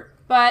Barbie's heart.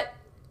 But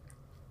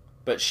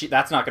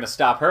that's not going to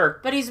stop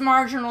her. But he's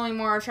marginally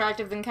more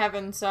attractive than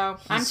Kevin, so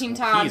I'm Team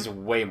Todd. He's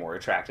way more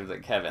attractive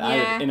than Kevin.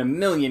 Yeah. In a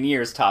million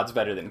years, Todd's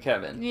better than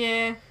Kevin.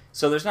 Yeah.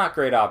 So there's not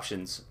great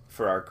options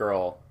for our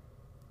girl.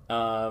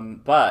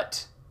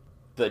 But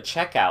the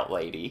checkout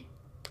lady,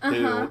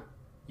 who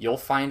you'll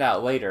find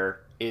out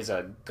later is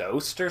a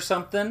ghost or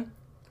something.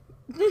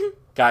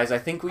 Guys, I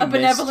think we a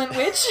missed benevolent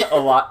witch. a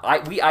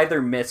lot. We either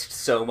missed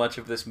so much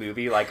of this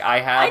movie. Like,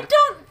 I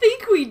don't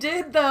think we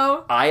did,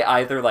 though. I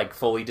either, like,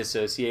 fully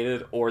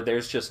dissociated, or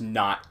there's just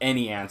not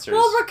any answers.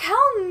 Well,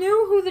 Raquel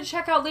knew who the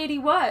checkout lady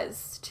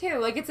was, too.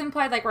 Like, it's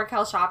implied, like,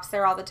 Raquel shops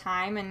there all the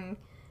time and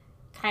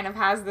kind of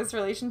has this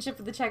relationship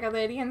with the checkout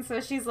lady, and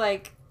so she's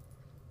like,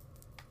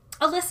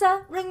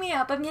 Alyssa, ring me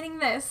up, I'm getting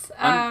this.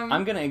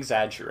 I'm gonna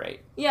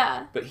exaggerate.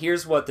 Yeah. But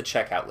here's what the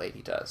checkout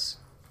lady does.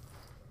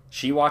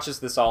 She watches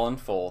this all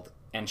unfold,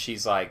 and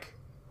she's like,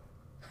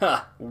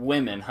 huh,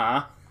 women,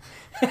 huh?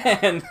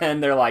 And then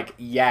they're like,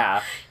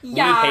 yeah, we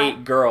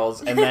hate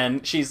girls. And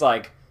then she's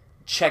like,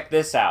 check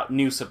this out,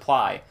 new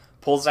supply.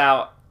 Pulls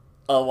out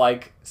a,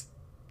 like,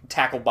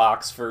 tackle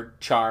box for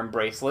charm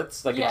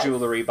bracelets, like a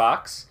jewelry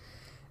box,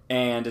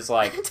 and is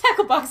like...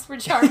 tackle box for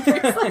charm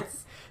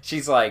bracelets.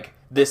 She's like,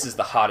 this is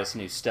the hottest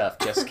new stuff,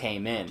 just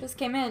came in. Just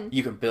came in.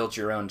 You can build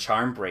your own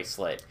charm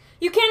bracelet.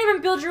 You can't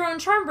even build your own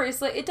charm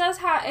bracelet. Each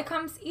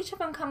of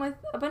them come with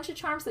a bunch of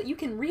charms that you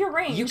can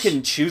rearrange. You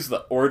can choose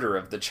the order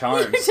of the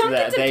charms you don't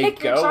that get to they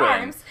pick your go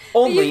charms, in.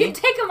 Only but you can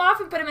take them off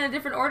and put them in a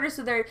different order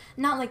so they're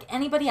not like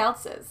anybody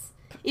else's.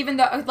 Even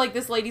though, like,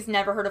 this lady's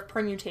never heard of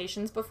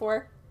permutations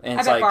before. And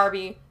I bet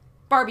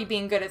Barbie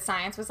being good at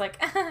science was like,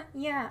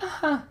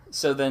 yeah.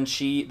 So then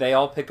they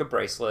all pick a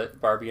bracelet,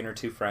 Barbie and her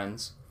two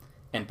friends,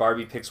 and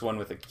Barbie picks one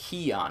with a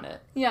key on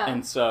it. Yeah.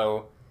 And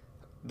so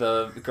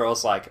the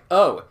girl's like,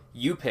 oh,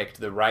 you picked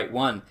the right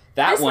one.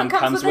 That this one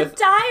comes with with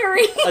a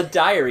diary. A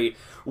diary.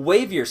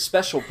 Wave your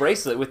special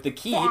bracelet with the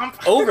key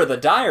over the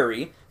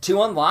diary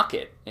to unlock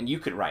it, and you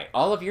can write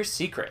all of your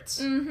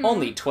secrets. Mm-hmm.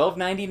 Only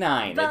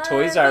 $12.99 at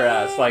Toys R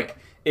Us. Like,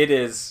 it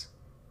is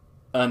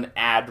an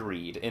ad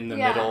read in the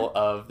middle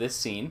of this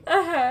scene.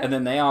 And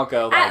then they all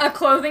go like... At a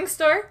clothing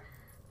store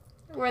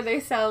where they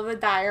sell the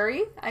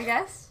diary, I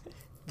guess.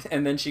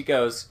 And then she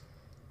goes,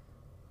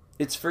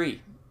 it's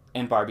free.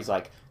 And Barbie's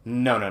like,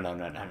 no,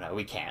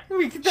 we can't.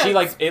 She,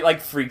 like, it,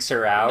 like, freaks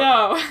her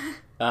out.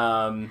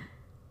 No.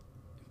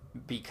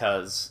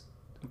 Because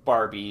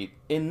Barbie,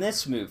 in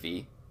this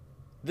movie,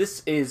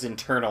 this is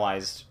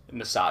internalized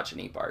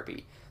misogyny,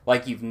 Barbie.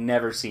 Like, you've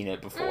never seen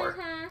it before.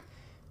 Mm-hmm.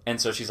 And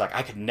so she's like,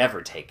 I could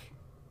never take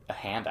a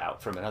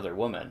handout from another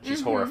woman.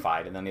 She's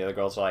horrified. And then the other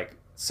girl's like,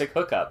 sick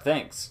hookup,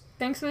 thanks.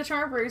 Thanks for the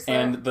charm bracelet.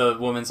 And the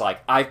woman's like,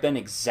 I've been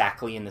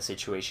exactly in the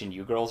situation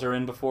you girls are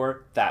in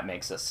before. That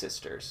makes us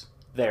sisters.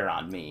 They're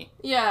on me.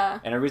 Yeah.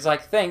 And everybody's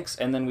like, thanks.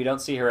 And then we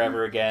don't see her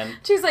ever again.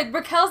 She's like,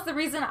 Raquel's the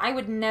reason I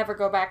would never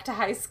go back to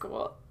high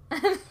school.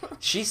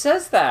 She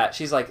says that.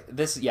 She's like,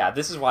 this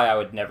is why I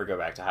would never go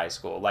back to high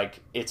school. Like,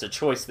 it's a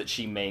choice that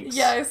she makes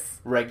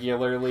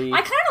regularly.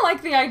 I kind of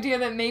like the idea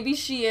that maybe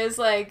she is,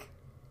 like,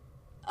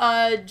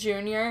 a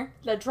junior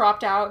that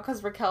dropped out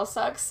because Raquel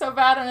sucks so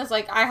bad and is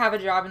like, I have a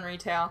job in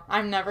retail.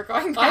 I'm never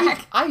going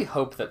back. I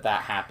hope that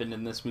happened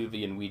in this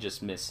movie and we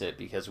just missed it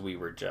because we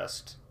were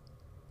just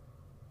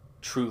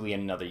truly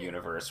in another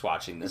universe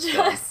watching this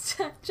film.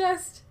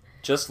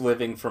 Just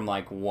living from,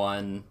 like,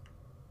 one...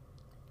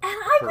 And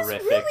I was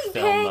horrific really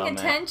film paying moment.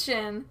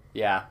 attention.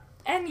 Yeah.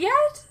 And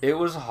yet... It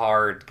was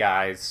hard,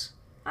 guys.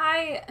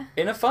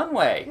 In a fun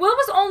way. Will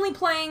was only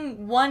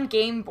playing one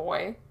Game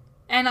Boy.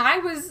 And I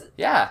was...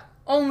 Yeah.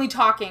 Only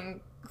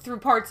talking through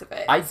parts of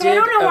it. I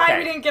don't know why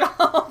we didn't get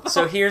all of them.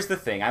 So here's the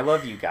thing. I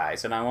love you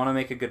guys, and I want to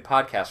make a good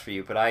podcast for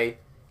you, but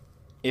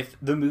if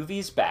the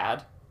movie's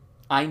bad,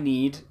 I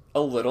need a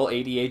little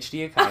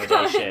ADHD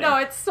accommodation. No,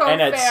 it's so and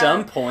fair. At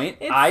some point,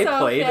 I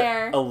played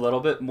fair. a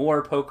little bit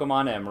more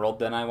Pokemon Emerald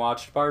than I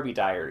watched Barbie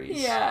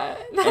Diaries. Yeah,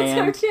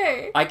 that's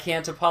okay. I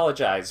can't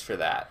apologize for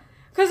that.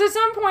 Because at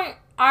some point,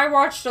 I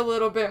watched a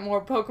little bit more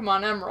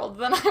Pokemon Emerald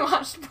than I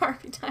watched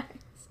Barbie Diaries.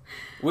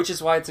 Which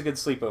is why it's a good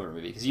sleepover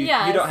movie. Because you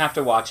don't have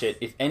to watch it.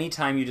 If any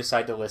time you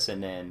decide to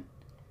listen in,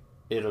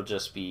 it'll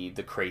just be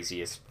the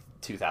craziest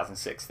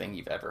 2006 thing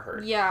you've ever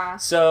heard. Yeah.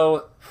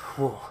 So,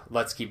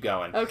 let's keep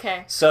going.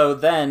 Okay. So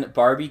then,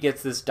 Barbie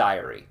gets this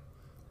diary.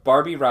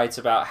 Barbie writes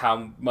about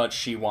how much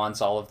she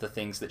wants all of the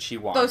things that she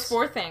wants. Those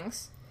 4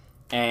 things.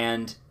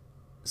 And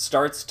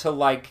starts to,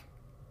 like,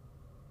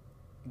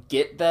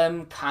 get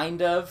them,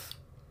 kind of.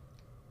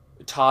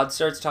 Todd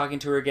starts talking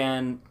to her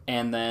again,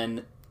 and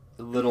then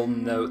little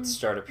notes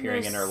start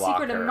appearing in her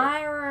locker. Secret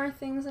admirer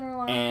things in her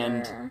locker.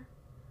 And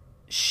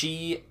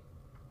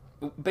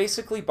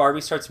basically,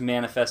 Barbie starts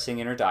manifesting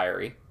in her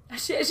diary.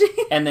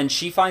 And then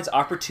she finds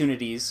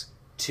opportunities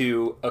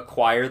to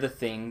acquire the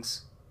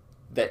things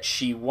that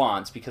she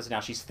wants because now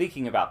she's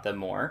thinking about them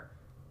more.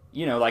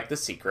 You know, like The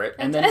Secret.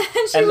 And then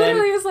she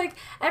literally was like,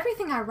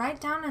 everything I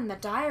write down in the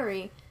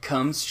diary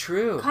comes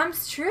true.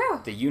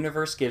 The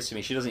universe gives to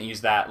me. She doesn't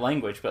use that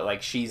language, but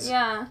like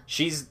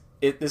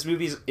this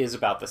movie is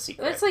about The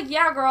Secret. It's like,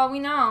 yeah, girl, we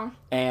know.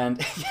 And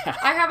yeah.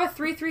 I have a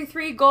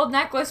 333 gold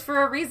necklace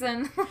for a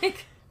reason.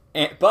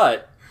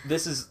 But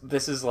this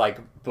is like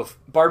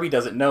Barbie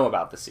doesn't know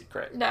about The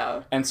Secret.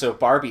 No. And so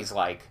Barbie's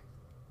like,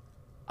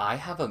 I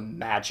have a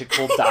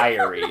magical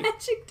diary.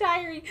 Magic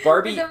diary.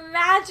 Barbie with a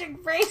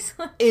magic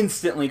bracelet.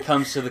 Instantly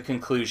comes to the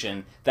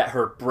conclusion that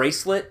her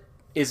bracelet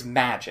is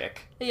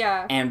magic.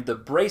 Yeah. And the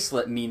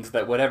bracelet means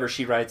that whatever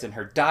she writes in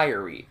her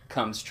diary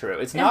comes true.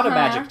 It's not a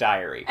magic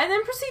diary. And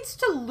then proceeds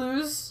to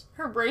lose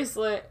her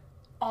bracelet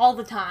all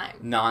the time.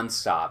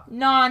 Non-stop.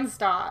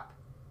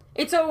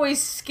 It's always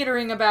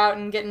skittering about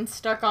and getting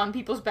stuck on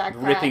people's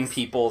backpacks. Ripping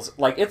people's...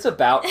 Like, it's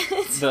about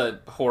the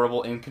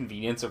horrible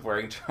inconvenience of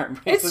wearing charm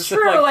bracelets. It's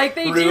true. Like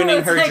they ruining do.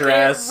 It's her like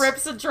dress. It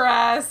rips a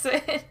dress.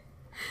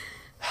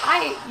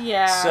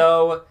 Yeah.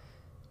 So,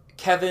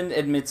 Kevin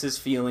admits his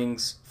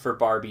feelings for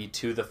Barbie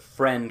to the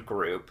friend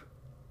group.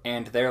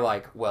 And they're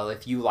like, well,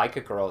 if you like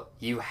a girl,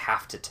 you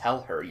have to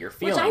tell her your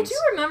feelings. Which I do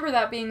remember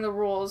that being the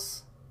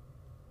rules.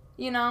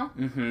 You know?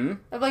 Mm-hmm.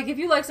 Like, if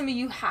you like somebody,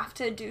 you have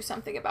to do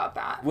something about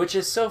that. Which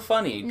is so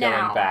funny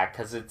going back,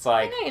 because it's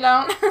like... No, you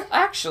don't.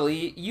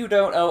 Actually, you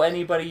don't owe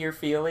anybody your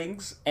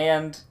feelings,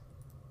 and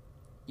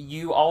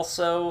you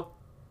also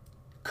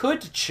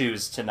could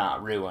choose to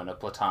not ruin a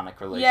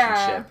platonic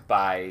relationship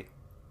by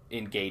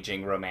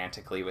engaging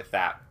romantically with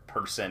that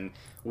person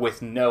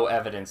with no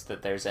evidence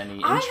that there's any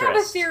interest. I have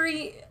a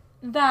theory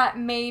that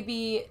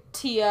maybe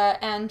Tia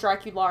and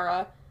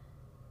Draculara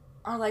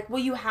are like,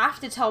 well, you have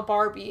to tell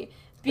Barbie.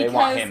 Because they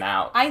want him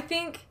out. I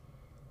think,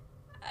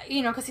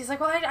 you know, because he's like,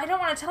 well, I don't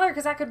want to tell her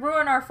because that could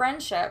ruin our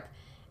friendship.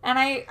 And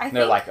I think...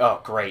 They're like, oh,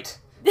 great.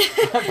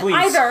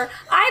 Please.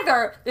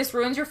 Either this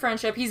ruins your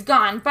friendship, he's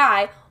gone,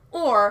 bye,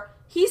 or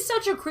he's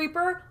such a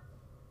creeper,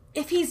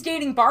 if he's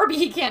dating Barbie,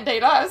 he can't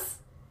date us.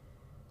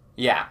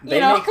 Yeah,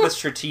 they make the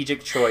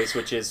strategic choice,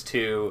 which is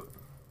to...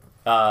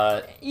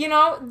 You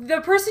know,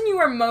 the person you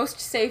are most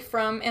safe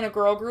from in a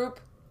girl group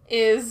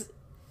is...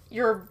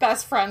 your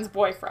best friend's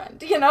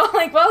boyfriend, you know?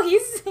 Like, well,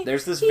 he's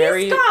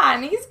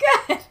gone, he's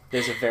good.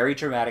 There's a very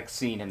dramatic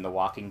scene in The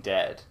Walking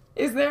Dead.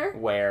 Is there?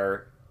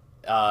 Where,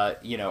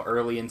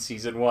 early in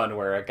season 1,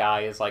 where a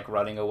guy is, like,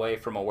 running away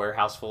from a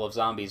warehouse full of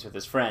zombies with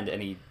his friend,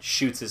 and he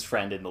shoots his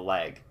friend in the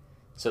leg.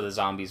 So the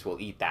zombies will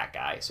eat that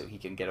guy so he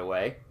can get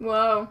away.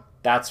 Whoa.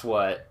 That's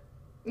what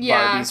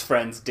Barbie's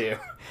friends do.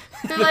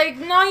 They're like,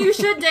 no, you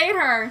should date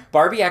her.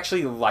 Barbie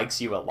actually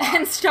likes you a lot.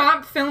 And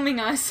stop filming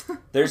us.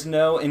 There's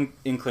no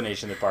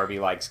inclination that Barbie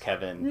likes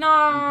Kevin.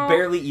 No.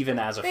 Barely even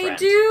as a friend. They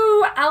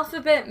do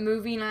alphabet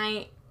movie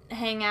night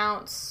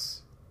hangouts.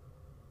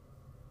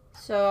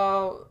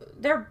 So,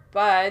 they're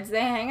buds.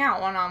 They hang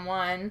out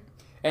one-on-one.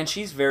 And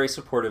she's very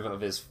supportive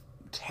of his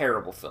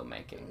terrible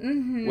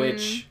filmmaking,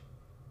 which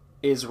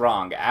is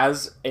wrong.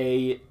 As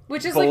a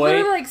Which is boy,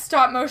 literally like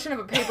stop motion of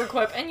a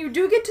paperclip, and you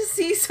do get to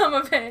see some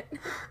of it.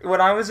 When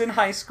I was in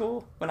high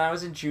school, when I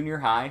was in junior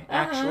high,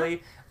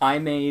 actually, I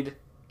made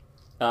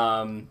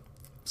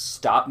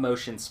stop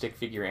motion stick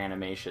figure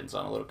animations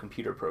on a little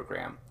computer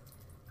program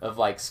of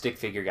stick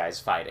figure guys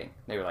fighting.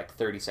 They were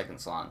 30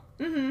 seconds long.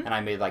 And I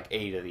made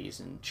 8 of these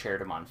and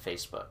shared them on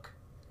Facebook.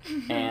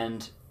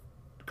 And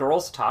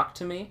girls talk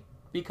to me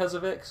because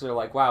of it, because they're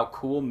like, wow,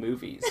 cool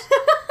movies.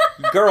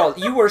 Girl,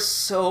 you were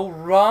so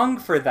wrong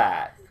for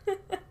that.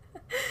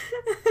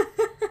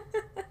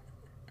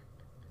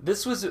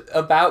 This was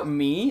about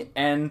me,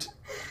 and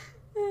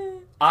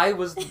I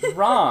was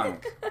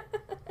wrong.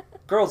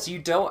 Girls, you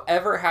don't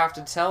ever have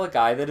to tell a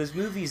guy that his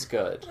movie's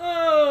good.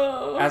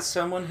 Oh. As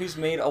someone who's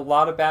made a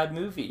lot of bad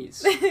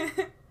movies.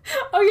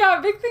 Oh yeah,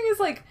 a big thing is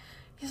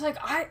he's like,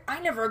 I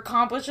never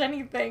accomplished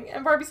anything.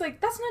 And Barbie's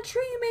like, that's not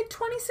true, you made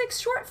 26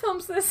 short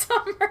films this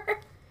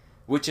summer.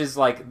 Which is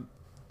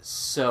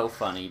so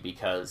funny,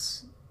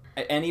 because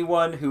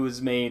anyone who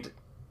has made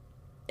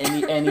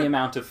any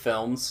amount of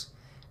films,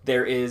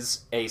 there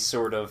is a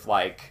sort of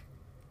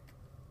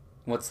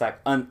what's that?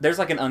 There's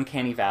an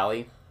uncanny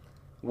valley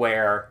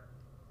where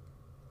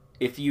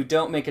if you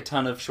don't make a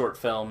ton of short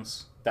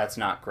films, that's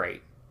not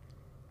great.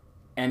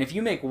 And if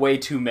you make way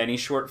too many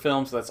short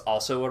films, that's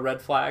also a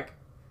red flag.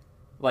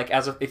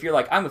 If you're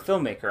I'm a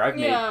filmmaker, I've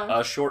made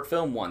a short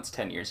film once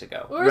 10 years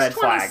ago. Where's red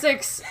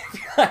 26?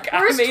 flag.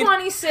 Where's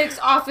 26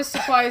 Office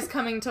Supplies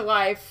coming to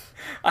life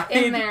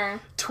in there?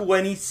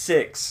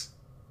 26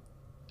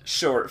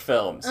 short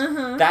films.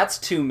 That's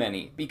too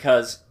many,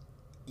 because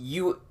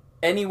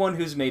anyone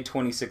who's made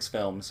 26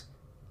 films,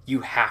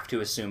 you have to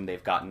assume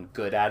they've gotten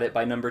good at it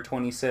by number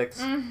 26.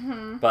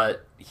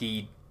 But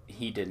he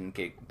didn't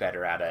get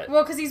better at it.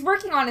 Well, because he's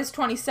working on his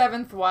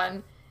 27th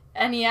one,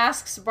 and he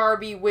asks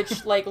Barbie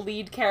which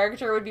lead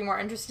character would be more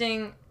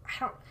interesting.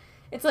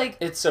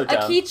 It's so dumb.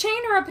 A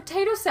keychain or a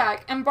potato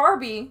sack, and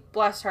Barbie,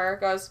 bless her,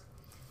 goes,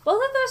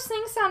 both of those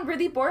things sound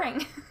really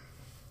boring.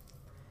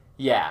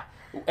 Yeah.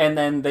 And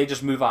then they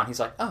just move on. He's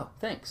like, oh,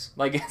 thanks.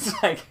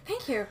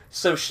 Thank you.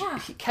 So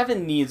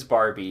Kevin needs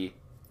Barbie.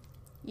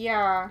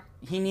 Yeah.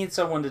 He needs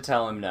someone to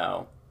tell him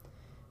no.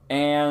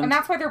 And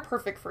that's why they're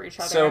perfect for each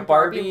other. So and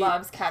Barbie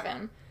loves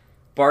Kevin.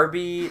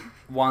 Barbie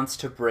wants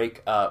to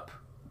break up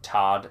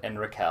Todd and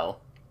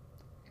Raquel.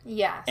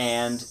 Yes.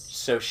 And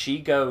so she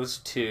goes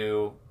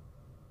to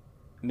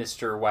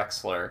Mr.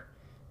 Wexler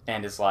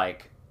and is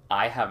like,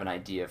 I have an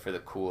idea for the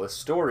coolest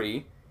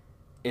story.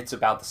 It's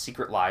about the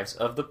secret lives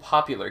of the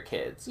popular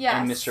kids. Yes.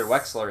 And Mr.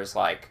 Wexler is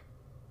like,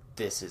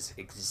 this is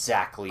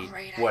exactly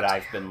what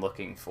I've been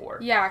looking for.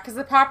 Yeah, because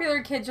the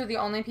popular kids are the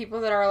only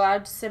people that are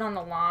allowed to sit on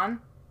the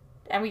lawn.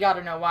 And we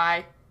gotta know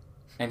why.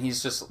 And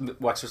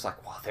Wexler's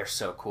like, wow, they're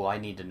so cool. I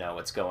need to know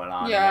what's going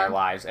on in their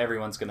lives.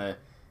 Everyone's gonna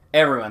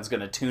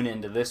tune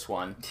into this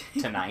one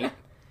tonight.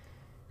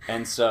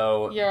 And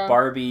so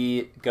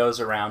Barbie goes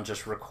around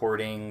just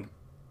recording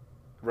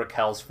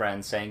Raquel's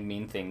friends saying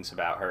mean things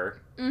about her.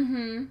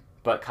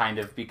 But kind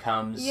of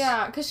becomes...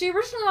 Yeah, because she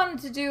originally wanted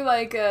to do,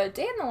 a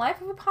day in the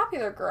life of a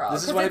popular girl.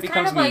 This is when it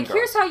becomes kind of Mean Girls.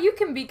 Here's how you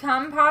can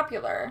become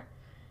popular.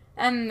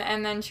 And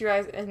then she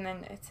realized... And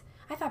then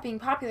I thought being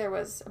popular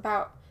was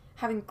about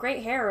having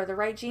great hair or the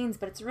right jeans,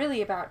 but it's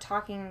really about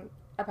talking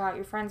about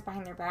your friends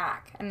behind their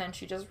back. And then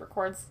she just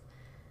records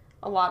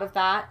a lot of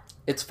that.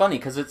 It's funny,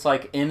 because it's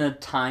in a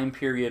time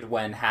period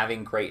when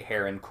having great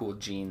hair and cool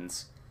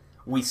jeans,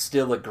 we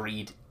still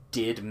agreed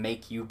did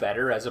make you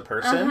better as a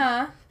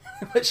person.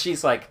 But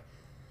she's like,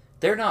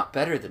 they're not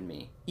better than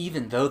me,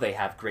 even though they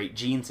have great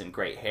jeans and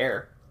great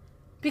hair.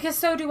 Because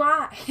so do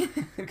I.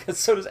 Because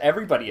so does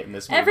everybody in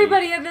this movie.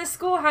 Everybody in this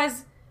school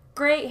has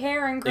great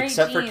hair and great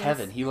Except jeans. for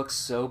Kevin. He looks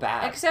so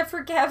bad. Except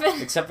for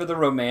Kevin. Except for the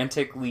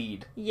romantic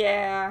lead.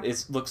 Yeah.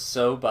 It looks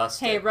so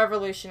busted. Hey,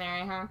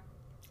 revolutionary, huh?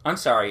 I'm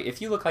sorry.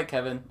 If you look like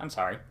Kevin, I'm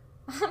sorry.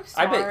 I'm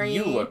sorry. I bet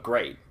you look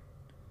great.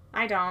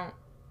 I don't.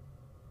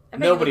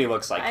 Nobody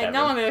looks like Kevin.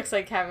 No one looks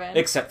like Kevin.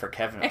 Except for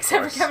Kevin,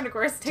 of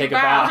course. Take a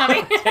bow,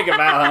 honey. Take a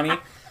bow, honey.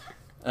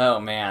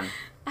 Oh, man.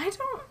 I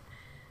don't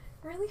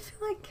really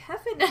feel like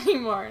Kevin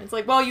anymore. It's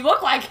like, well, you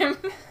look like him.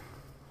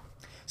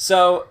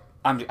 So,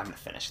 I'm going to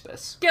finish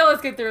this. Gil,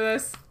 let's get through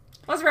this.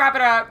 Let's wrap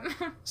it up.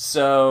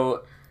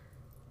 So,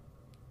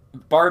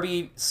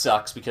 Barbie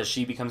sucks because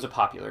she becomes a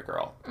popular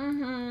girl.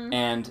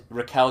 And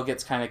Raquel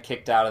gets kind of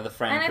kicked out of the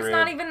friend group. And it's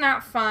not even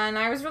that fun.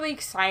 I was really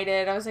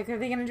excited. I was like, are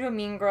they going to do a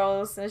Mean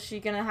Girls? Is she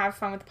going to have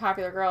fun with the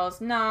popular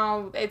girls?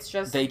 No, it's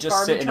just they just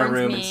Barbie sit in a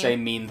room mean. and say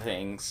mean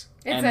things.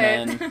 It's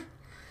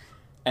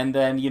And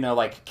then,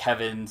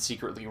 Kevin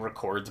secretly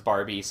records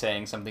Barbie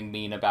saying something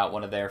mean about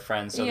one of their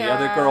friends. So the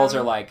other girls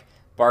are like,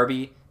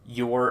 Barbie,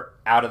 you're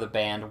out of the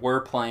band.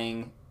 We're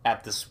playing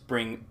at the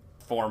spring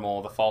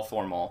formal, the fall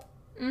formal.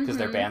 because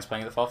their band's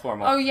playing the fall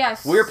formal. Oh,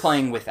 yes. We're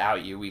playing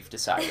without you, we've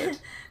decided.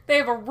 They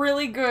have a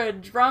really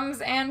good drums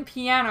and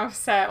piano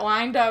set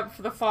lined up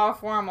for the fall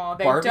formal.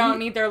 They Barbie? don't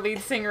need their lead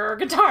singer or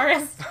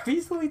guitarist.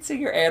 He's the lead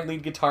singer and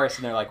lead guitarist,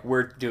 and they're like,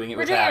 we're doing it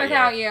We're doing it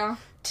without you.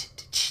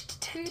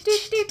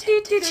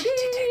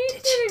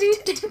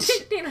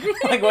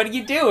 Like, what are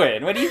you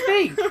doing? What do you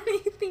think? What do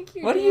you think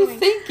you're What are doing? you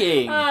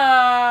thinking?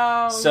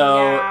 Oh, So,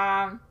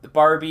 yeah.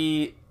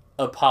 Barbie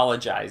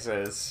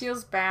apologizes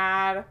Feels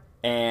bad.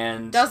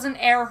 and Doesn't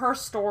air her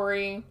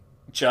story.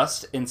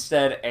 just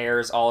instead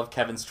airs all of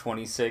Kevin's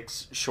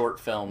 26 short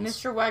films.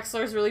 Mr.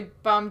 Wexler's really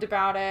bummed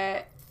about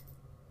it.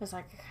 Was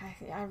like,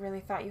 I really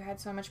thought you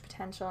had so much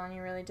potential and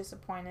you really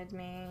disappointed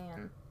me.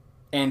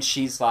 And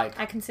she's like...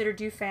 I considered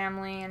you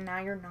family and now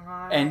you're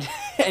not. And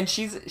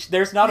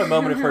there's not a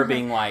moment of her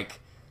being like,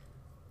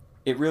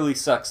 it really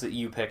sucks that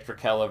you picked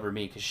Raquel over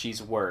me because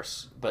she's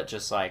worse, but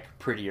just like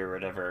prettier or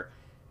whatever.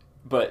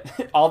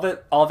 But all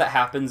that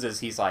happens is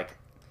he's like,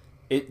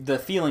 the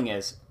feeling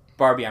is,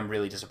 Barbie, I'm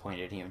really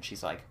disappointed in you. And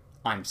she's like,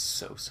 I'm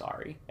so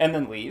sorry. And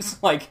then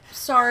leaves. Like,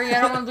 sorry,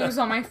 I don't want to lose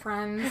all my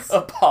friends.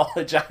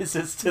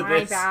 Apologizes to My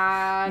this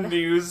bad.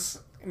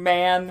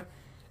 newsman.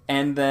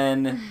 And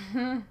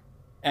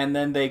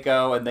then they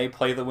go and they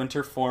play the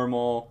winter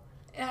formal.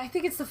 I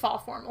think it's the fall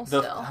formal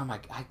still. Oh my,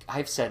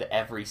 I've said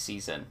every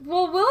season.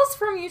 Well, Will's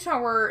from Utah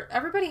where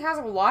everybody has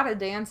a lot of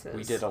dances.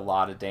 We did a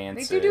lot of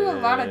dances. They do a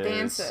lot of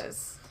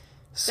dances.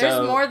 So,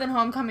 There's more than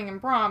Homecoming and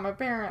Prom,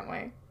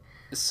 apparently.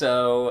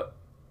 So,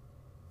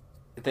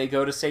 they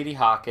go to Sadie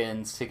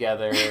Hawkins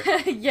together.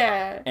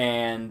 Yeah.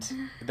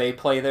 And they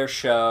play their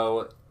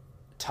show.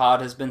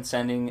 Kevin has been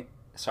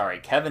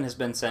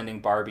sending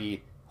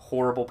Barbie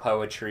horrible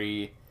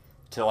poetry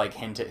to, like,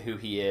 hint at who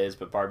he is,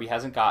 but Barbie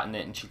hasn't gotten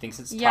it, and she thinks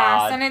it's Todd.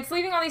 Yes, and it's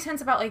leaving all these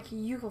hints about, like,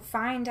 you will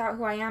find out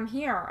who I am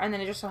here. And then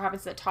it just so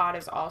happens that Todd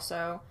is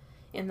also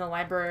in the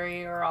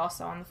library or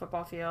also on the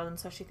football field, and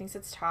so she thinks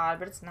it's Todd,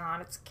 but it's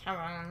not. It's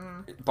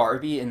Kevin.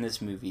 Barbie in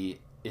this movie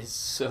is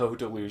so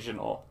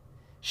delusional.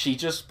 She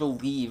just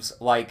believes,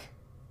 like,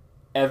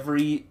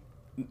 every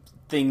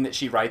thing that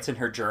she writes in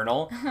her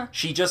journal.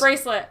 She just...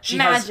 Bracelet. She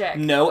Magic. has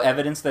no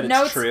evidence that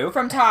Notes it's true.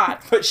 from Todd.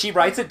 But she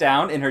writes it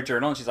down in her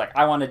journal, and she's like,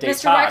 I want to date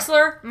Mr. Todd.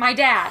 Wexler, my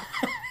dad.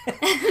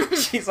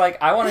 She's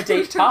like, I want to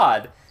date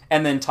Todd.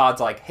 And then Todd's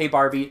like, hey,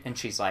 Barbie. And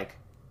she's like,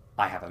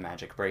 I have a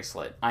magic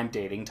bracelet. I'm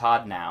dating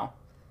Todd now.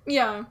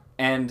 Yeah.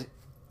 And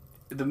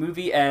the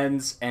movie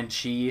ends, and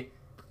she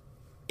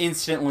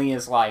instantly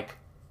is like,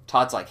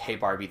 Todd's like, hey,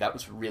 Barbie, that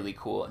was really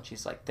cool. And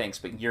she's like, thanks,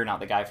 but you're not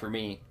the guy for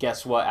me.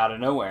 Guess what? Out of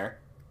nowhere,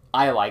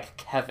 I like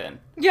Kevin.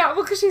 Yeah,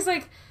 well, because she's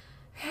like,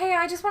 hey,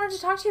 I just wanted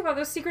to talk to you about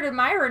those secret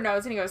admirer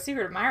notes. And he goes,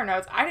 secret admirer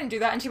notes? I didn't do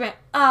that. And she went,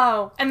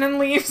 oh. And then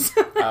leaves.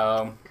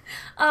 Oh.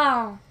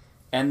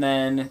 And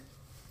then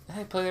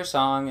they play their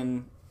song,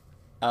 and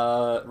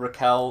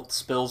Raquel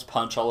spills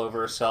punch all over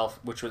herself,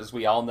 which was,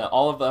 we all know,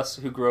 all of us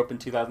who grew up in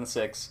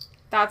 2006.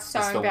 That's so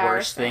it's the embarrassing.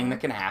 worst thing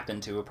that can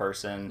happen to a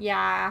person.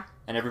 Yeah.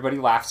 And everybody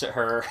laughs at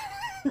her,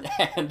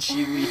 and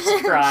she leaves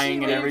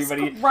crying, and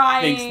everybody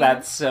crying. thinks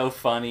that's so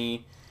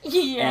funny.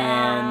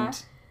 Yeah.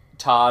 And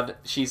Todd,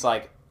 she's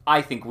like,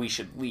 I think we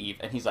should leave.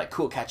 And he's like,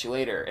 cool, catch you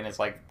later. And it's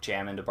like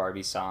jamming to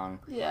Barbie's song.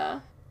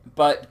 Yeah.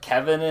 But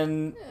Kevin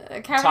and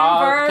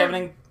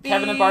Kevin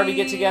and Barbie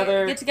get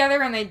together.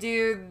 And they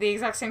do the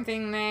exact same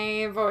thing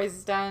they've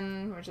always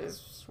done, which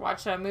is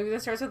watch a movie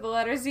that starts with the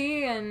letter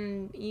Z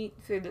and eat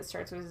food that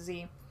starts with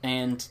Z.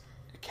 And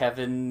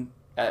Kevin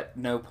at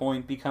no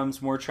point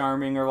becomes more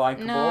charming or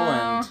likable,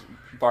 No. and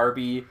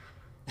Barbie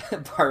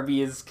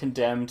is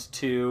condemned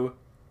to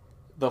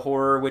the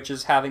horror, which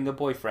is having a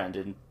boyfriend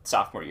in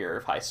sophomore year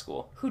of high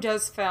school. Who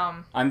does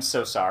film? I'm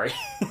so sorry.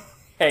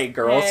 Hey,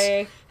 girls.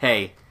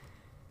 Hey.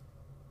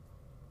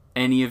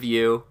 Any of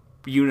you,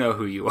 you know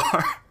who you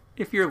are.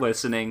 If you're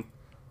listening,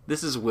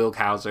 this is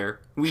Wilkhauser.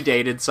 We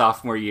dated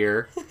sophomore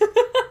year.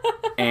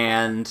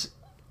 And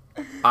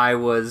I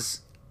was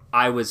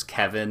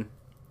Kevin.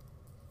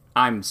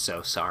 I'm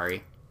so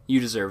sorry. You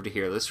deserve to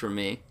hear this from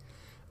me.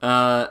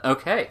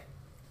 Okay.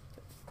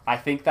 I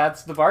think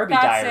that's the Barbie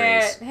Diaries.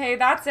 That's it. Hey,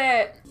 that's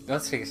it.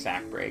 Let's take a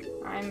snack break.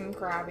 I'm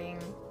grabbing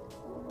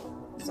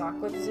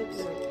chocolate zip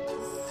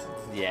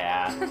zookies.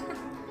 Yeah.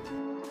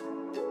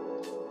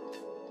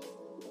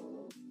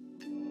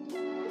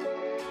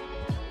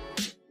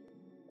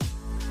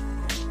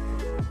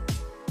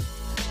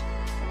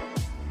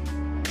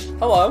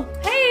 Hello.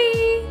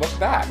 Hey! Welcome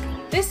back.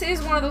 This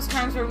is one of those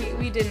times where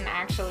we didn't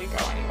actually go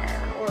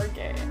anywhere or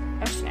get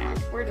a snack.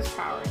 We're just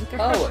powering through.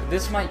 Oh,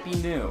 this might be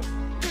new.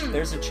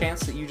 There's a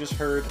chance that you just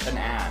heard an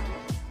ad.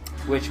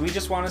 Which we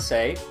just want to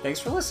say, thanks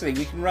for listening.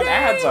 We can run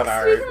ads on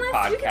our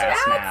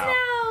podcast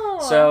now.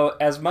 So,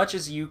 as much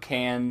as you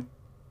can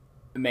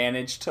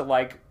manage to,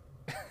 like,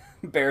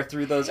 bear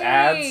through those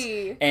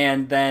ads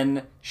and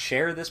then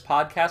share this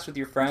podcast with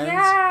your friends.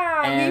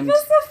 Yeah, and leave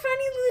us a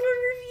funny little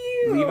review.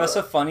 you. Leave us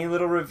a funny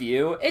little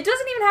review. It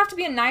doesn't even have to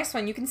be a nice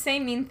one. You can say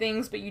mean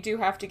things, but you do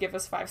have to give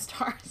us 5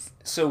 stars.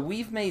 So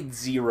we've made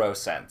 0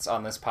 cents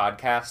on this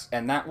podcast,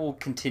 and that will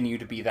continue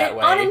to be that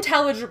way.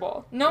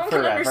 Unintelligible. No one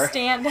forever. can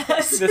understand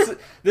us.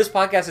 This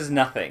podcast is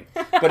nothing.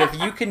 But if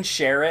you can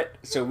share it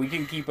so we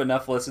can keep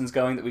enough listens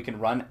going that we can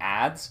run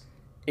ads,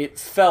 it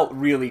felt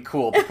really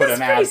cool to put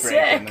an ad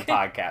break in the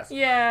podcast.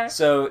 Yeah.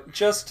 So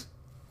just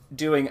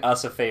doing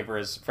us a favor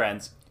as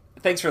friends.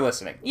 Thanks for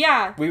listening.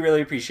 Yeah. We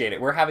really appreciate it.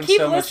 We're having Keep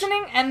so much... Keep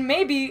listening, and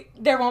maybe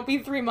there won't be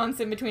 3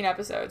 months in between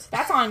episodes.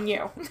 That's on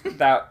you.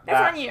 That's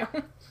on you.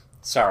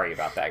 Sorry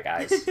about that,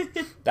 guys.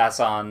 That's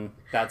on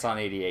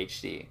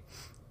ADHD.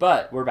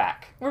 But we're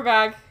back. We're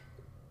back.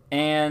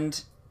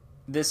 And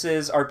this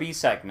is our B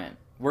segment.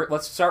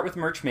 Let's start with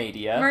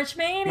Merchmania.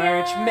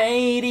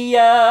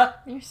 Merchmania.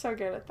 You're so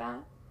good at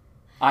that.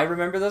 I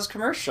remember those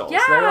commercials. Yeah.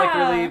 They're like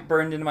really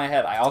burned into my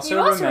head. I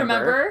also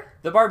remember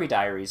the Barbie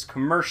Diaries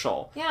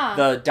commercial. Yeah.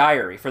 The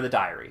diary for the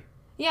diary.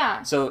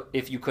 Yeah. So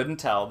if you couldn't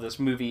tell, this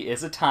movie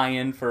is a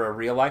tie-in for a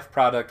real-life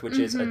product, which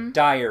is a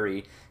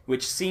diary,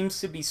 which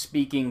seems to be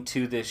speaking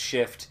to this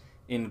shift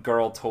in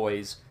girl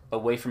toys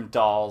away from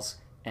dolls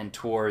and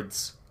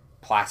towards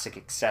plastic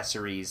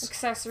accessories.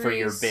 For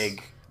your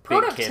big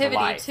kid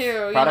life.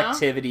 Too,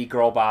 Productivity,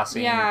 girl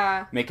bossing,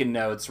 making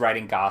notes,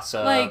 writing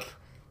gossip. Like...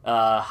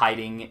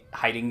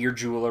 hiding your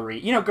jewelry.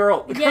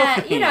 Girl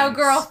things.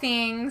 Girl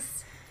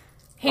things.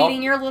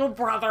 Hating your little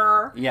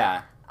brother.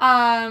 Yeah.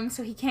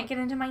 So he can't get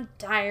into my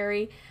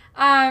diary.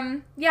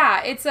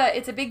 It's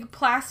a big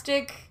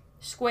plastic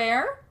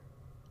square,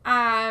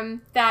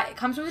 that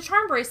comes with a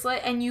charm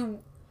bracelet, and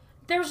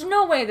there's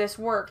no way this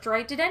worked,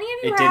 right? Did any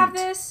of you have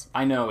this?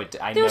 I know it.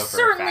 There's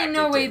certainly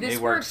no way this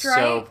worked, right?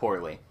 So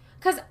poorly.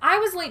 Because I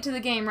was late to the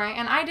game, right?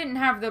 And I didn't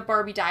have the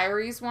Barbie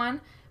Diaries one.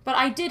 But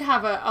I did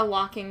have a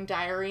locking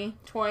diary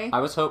toy.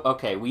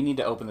 Okay, we need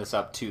to open this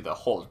up to the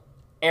whole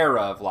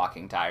era of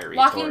locking diary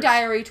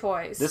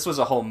toys. This was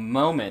a whole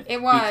moment.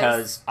 It was.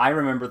 Because I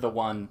remember the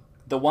one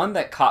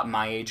that caught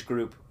my age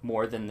group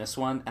more than this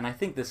one, and I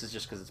think this is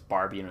just because it's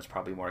Barbie and it was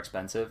probably more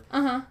expensive,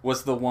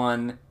 was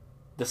the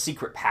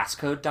secret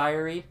passcode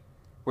diary,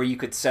 where you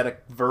could set a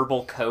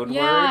verbal code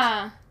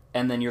word,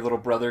 and then your little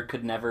brother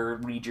could never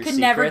read your secrets.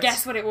 Could never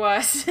guess what it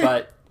was.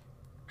 But...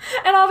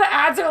 And all the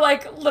ads are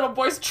like little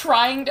boys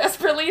trying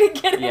desperately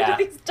to get into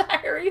these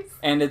diaries.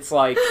 And it's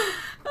like,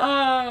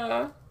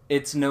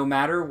 it's no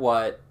matter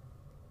what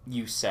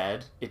you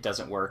said, it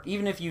doesn't work.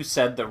 Even if you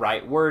said the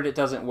right word, it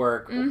doesn't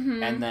work.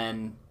 And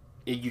then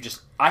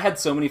I had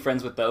so many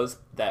friends with those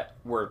that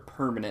were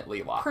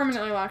permanently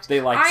locked.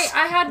 They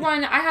I had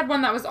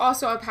one that was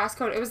also a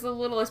passcode. It was the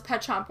littlest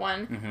Pet Shop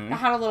one. That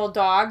had a little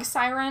dog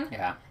siren.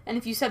 Yeah. And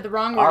if you said the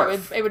wrong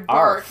word, it would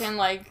bark and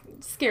like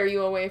scare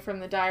you away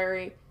from the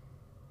diary.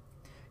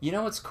 You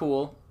know what's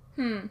cool?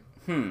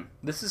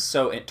 This is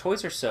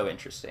toys are so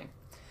interesting.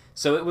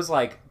 So it was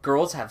like,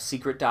 girls have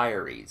secret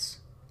diaries,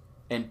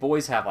 and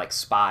boys have like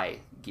spy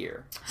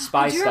gear.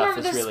 Spy stuff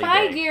is really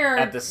big gear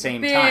at the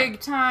same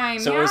time.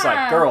 So it was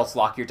like, girls,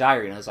 lock your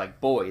diary, and it was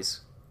like, boys,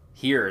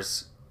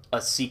 here's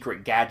a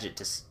secret gadget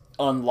to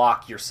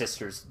unlock your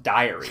sister's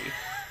diary.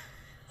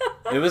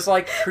 It was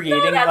like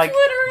creating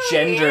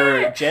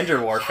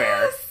gender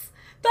warfare. Yes.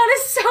 That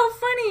is so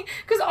funny,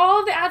 because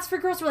all of the ads for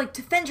girls were like,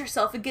 defend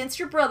yourself against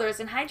your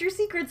brothers and hide your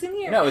secrets in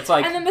here. No, it's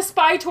like... And then the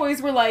spy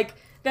toys were like,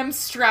 them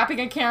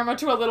strapping a camera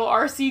to a little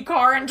RC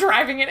car and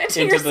driving it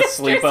into your the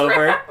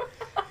sleepover.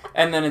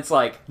 And then it's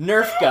like,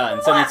 Nerf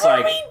guns, and it's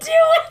like... What are we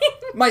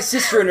doing? My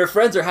sister and her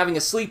friends are having a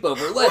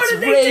sleepover, let's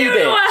raid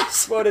it!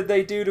 What did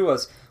they do to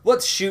us?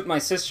 Let's shoot my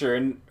sister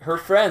and her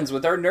friends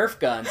with our Nerf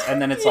guns. And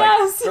then it's like,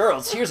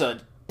 girls, here's a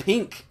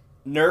pink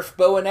Nerf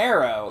bow and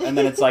arrow. And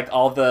then it's like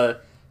all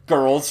the...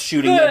 girls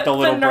shooting at the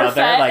little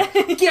brother, like,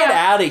 get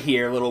out of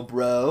here, little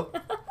bro.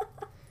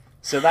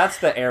 So that's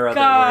the era that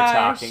we're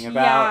talking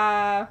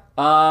about.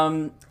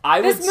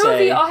 Yeah. This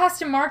movie all has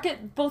to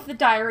market both the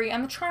diary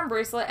and the charm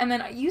bracelet, and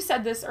then you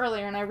said this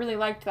earlier, and I really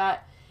liked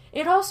that.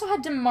 It also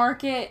had to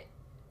market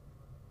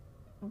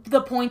the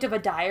point of a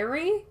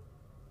diary,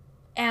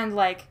 and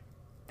like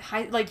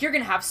you're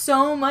gonna have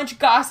so much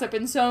gossip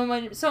and so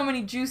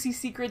many juicy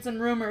secrets and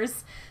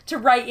rumors to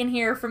write in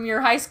here from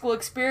your high school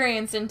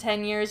experience in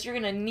 10 years. You're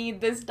gonna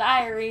need this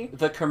diary.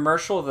 The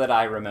commercial that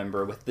I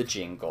remember with the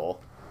jingle,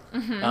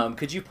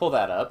 could you pull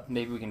that up?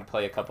 Maybe we can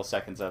play a couple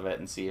seconds of it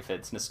and see if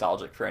it's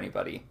nostalgic for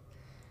anybody.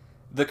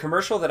 The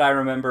commercial that I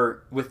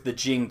remember with the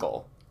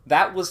jingle,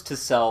 that was to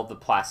sell the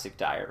plastic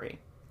diary.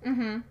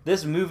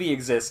 This movie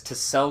exists to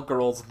sell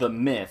girls the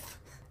myth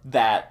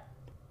that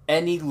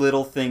any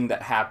little thing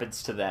that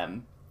happens to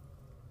them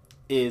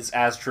is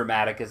as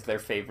dramatic as their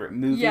favorite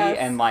movie,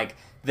 and like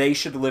they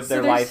should live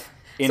their life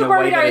in a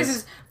way that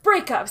is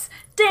breakups,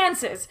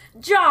 dances,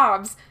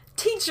 jobs,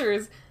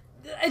 teachers.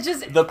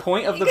 The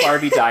point of the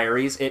Barbie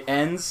Diaries, it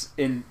ends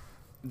in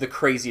the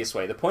craziest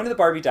way. The point of the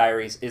Barbie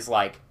Diaries is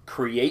like,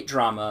 create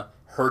drama,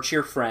 hurt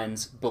your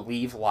friends,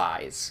 believe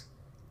lies,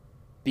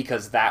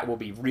 because that will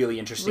be really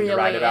interesting to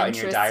write about in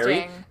your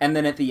diary. And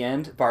then at the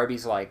end,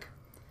 Barbie's like,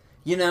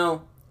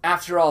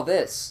 after all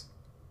this,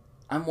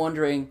 I'm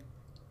wondering,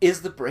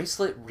 is the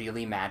bracelet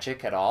really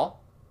magic at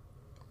all?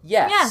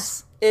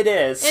 Yes. It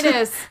is. It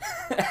is.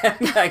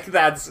 And, like,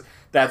 that's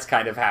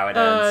kind of how it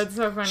ends. It's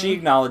so funny. She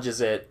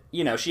acknowledges it.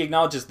 You know, she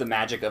acknowledges the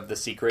magic of the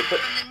secret, but...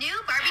 From the new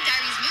Barbie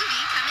Diaries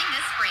movie coming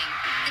this spring.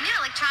 The new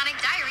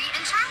electronic diary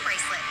and charm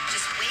bracelet.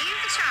 Just wave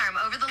the charm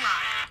over the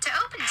lock to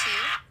open to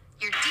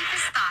your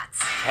deepest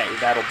thoughts. Hey,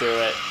 that'll do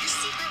it. Your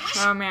secret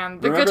wish. Oh man,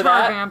 the Remember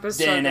guitar that? vamp is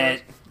Din so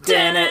it. good.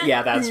 Din it.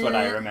 Yeah, that's what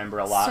I remember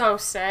a lot. So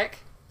sick.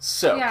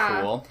 So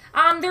Yeah. cool.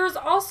 There's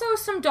also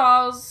some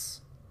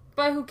dolls,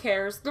 but who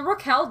cares? The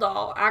Raquel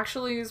doll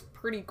actually is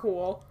pretty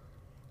cool.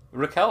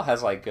 Raquel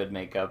has, like, good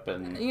makeup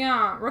and...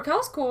 Yeah,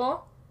 Raquel's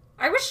cool.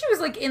 I wish she was,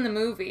 like, in the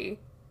movie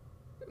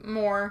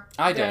more.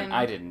 I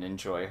didn't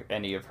enjoy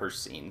any of her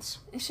scenes.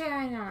 I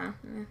don't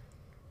know.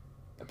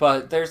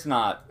 But there's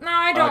not... No,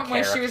 I don't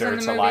wish she was in character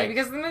the to movie, like.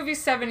 because the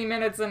movie's 70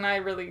 minutes and I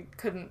really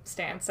couldn't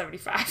stand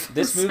 75.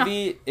 This So-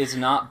 movie is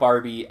not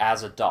Barbie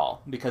as a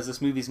doll, because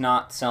this movie's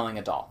not selling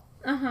a doll.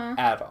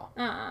 At all.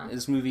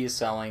 This movie is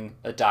selling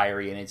a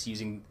diary, and it's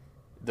using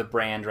the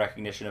brand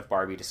recognition of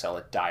Barbie to sell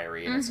a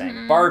diary, and it's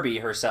saying, Barbie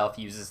herself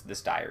uses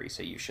this diary,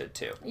 so you should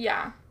too.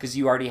 Yeah. Because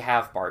you already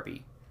have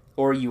Barbie.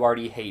 Or you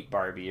already hate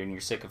Barbie, and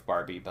you're sick of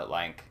Barbie, but,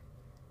 like...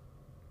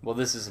 Well,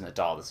 this isn't a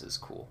doll, this is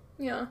cool.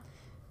 Yeah.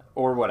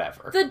 Or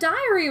whatever. The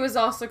diary was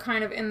also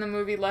kind of in the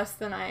movie less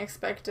than I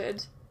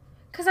expected.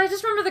 Because I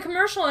just remember the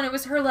commercial, and it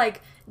was her,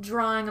 like,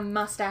 drawing a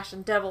mustache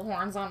and devil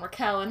horns on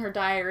Raquel in her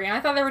diary. And I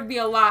thought there would be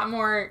a lot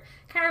more,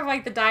 kind of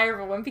like the Diary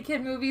of a Wimpy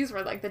Kid movies,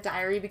 where, like, the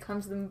diary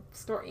becomes the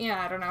story.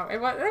 Yeah, I don't know.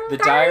 The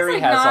diary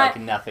has, like,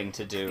 nothing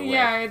to do with...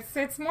 Yeah,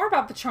 it's more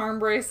about the charm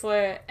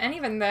bracelet. And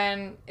even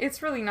then,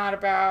 it's really not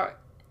about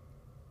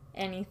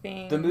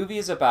anything. The movie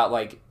is about,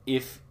 like,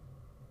 if...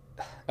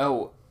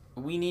 Oh,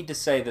 we need to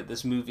say that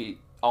this movie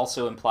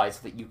also implies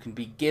that you can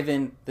be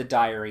given the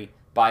diary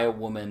by a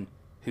woman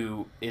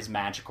who is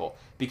magical.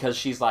 Because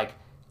she's like,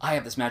 I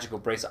have this magical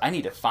bracelet. I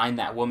need to find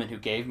that woman who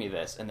gave me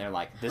this. And they're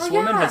like, this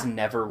woman has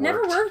never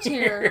worked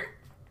here.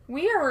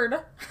 Weird.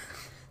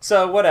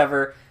 So,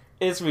 whatever.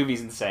 This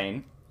movie's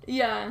insane.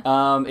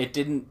 Yeah. It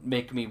didn't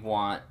make me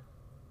want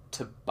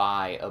to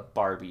buy a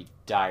Barbie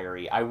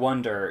diary. I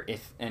wonder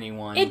if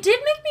anyone... It did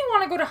make me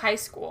want to go to high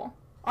school.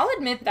 I'll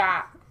admit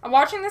that.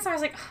 Watching this, I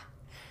was like...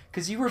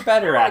 Because you were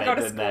better at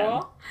it than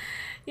them.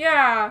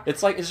 Yeah.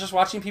 It's just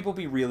watching people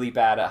be really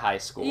bad at high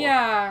school.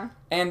 Yeah.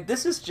 And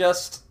this is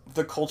just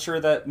the culture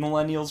that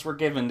millennials were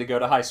given to go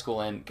to high school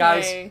in.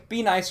 Guys,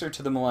 be nicer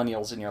to the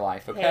millennials in your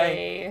life, okay?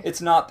 Hey.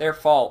 It's not their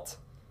fault.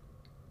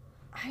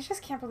 I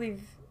just can't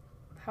believe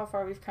how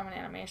far we've come in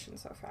animation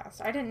so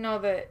fast. I didn't know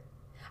that...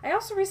 I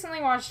also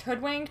recently watched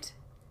Hoodwinked,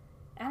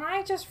 and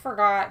I just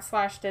forgot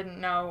 / didn't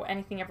know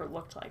anything ever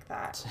looked like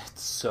that.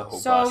 It's so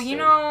busted. You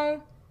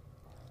know...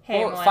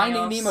 Hey, well,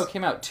 Finding Nemo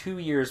came out 2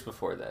 years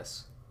before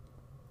this.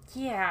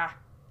 Yeah.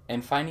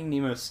 And Finding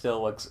Nemo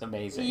still looks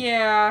amazing.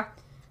 Yeah.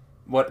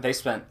 They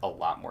spent a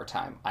lot more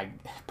time, I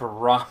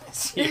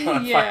promise you,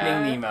 on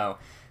Finding Nemo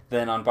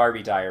than on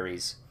Barbie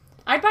Diaries.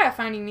 I'd buy a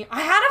Finding Nemo.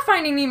 I had a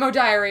Finding Nemo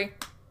diary.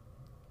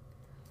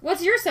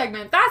 What's your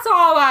segment? That's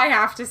all I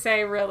have to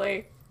say,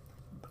 really.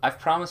 I've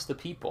promised the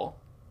people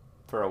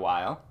for a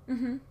while.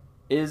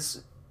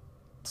 Is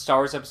Star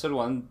Wars Episode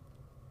 1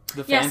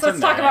 The Phantom Menace? Yes, let's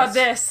talk about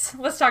this.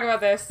 Let's talk about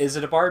this. Is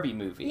it a Barbie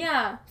movie?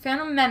 Yeah,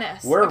 Phantom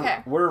Menace.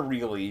 We're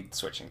really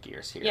switching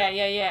gears here.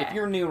 Yeah. If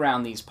you're new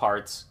around these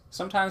parts,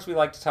 sometimes we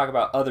like to talk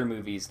about other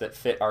movies that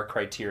fit our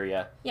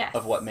criteria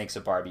of what makes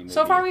a Barbie movie.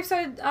 So far we've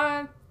said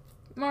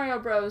Mario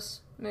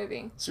Bros.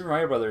 Movie. Super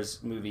Mario Brothers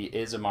movie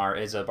is a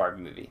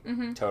Barbie movie.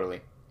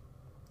 Totally.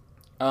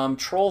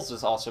 Trolls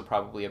is also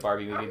probably a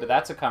Barbie movie, but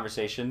that's a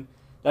conversation.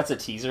 That's a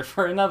teaser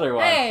for another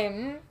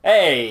one.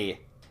 Hey!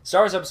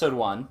 Star Wars Episode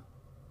 1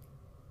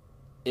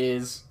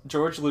 is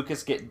George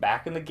Lucas get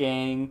back in the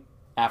gang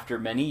after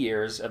many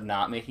years of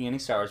not making any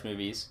Star Wars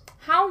movies.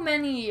 How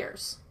many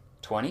years?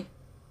 20?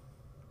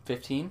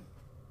 15?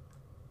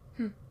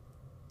 Because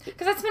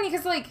that's funny,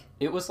 because, like...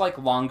 It was, like,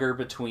 longer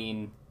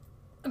between...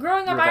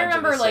 Growing up, Revenge I of the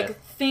remember, like, Sith.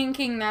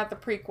 thinking that the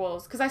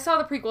prequels... Because I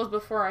saw the prequels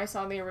before I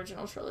saw the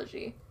original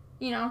trilogy.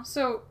 You know?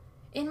 So,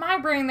 in my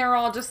brain, they're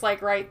all just,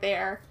 like, right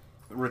there.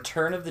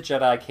 Return of the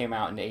Jedi came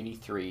out in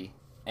 83,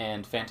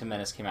 and Phantom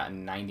Menace came out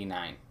in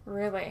 99.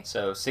 Really?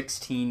 So,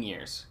 16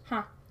 years.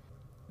 Huh.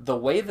 The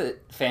way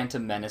that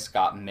Phantom Menace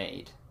got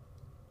made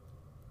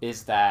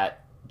is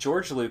that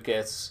George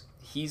Lucas,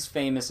 he's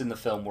famous in the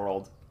film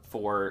world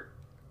for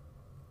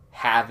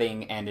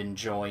having and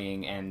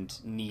enjoying and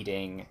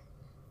needing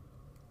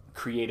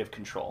creative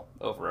control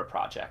over a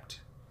project,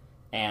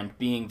 and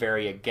being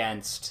very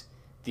against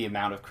the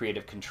amount of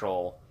creative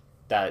control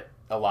that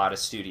a lot of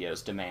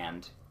studios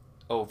demand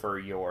over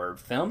your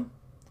film.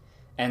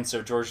 And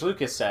so George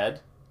Lucas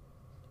said,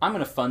 I'm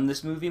going to fund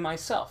this movie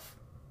myself.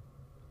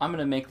 I'm going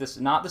to make this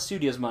not the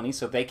studio's money,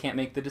 so they can't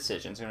make the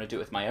decisions. I'm going to do it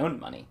with my own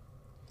money.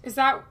 Is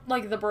that,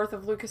 like, the birth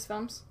of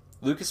Lucasfilms?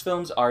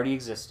 Lucasfilms already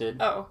existed.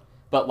 Oh.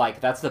 But,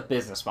 like, that's the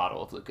business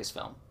model of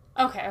Lucasfilm.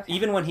 Okay.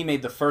 Even when he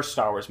made the first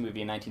Star Wars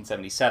movie in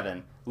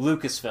 1977,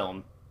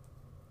 Lucasfilm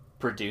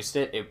produced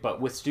it, but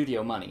with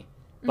studio money.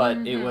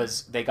 But it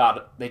was they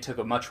took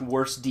a much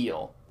worse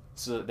deal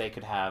so that they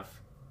could have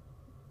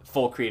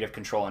full creative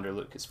control under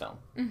Lucasfilm.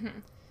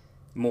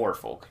 More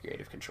full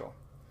creative control.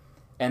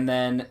 And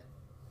then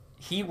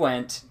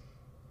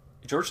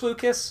George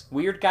Lucas,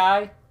 weird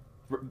guy,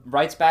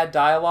 writes bad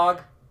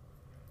dialogue,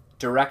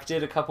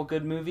 directed a couple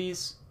good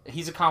movies.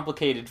 He's a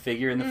complicated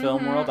figure in the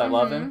film world. I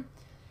love him.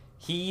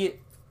 He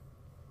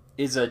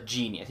is a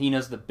genius. He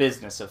knows the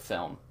business of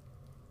film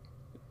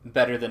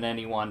better than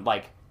anyone.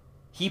 Like,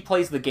 he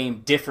plays the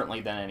game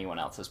differently than anyone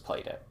else has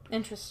played it.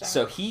 Interesting.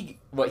 So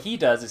what he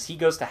does is he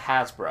goes to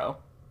Hasbro,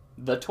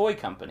 the toy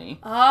company,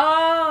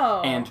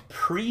 and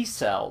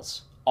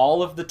pre-sells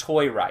all of the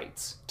toy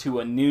rights to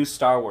a new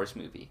Star Wars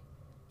movie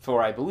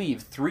for, I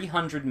believe,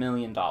 $300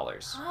 million.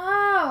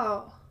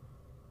 Oh.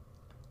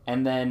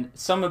 And then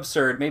some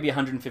absurd, maybe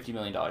 $150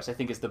 million, I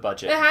think is the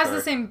budget. It has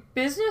the same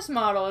business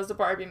model as the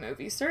Barbie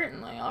movie,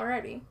 certainly,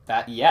 already.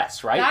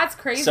 Yes, right? That's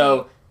crazy.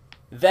 So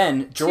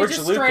then George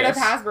Lucas straight up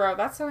Hasbro.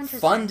 That's so interesting.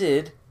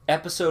 funded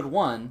Episode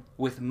 1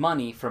 with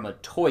money from a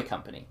toy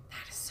company.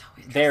 That is so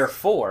interesting.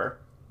 Therefore,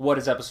 what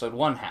does Episode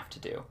 1 have to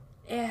do?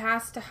 It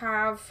has to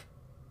have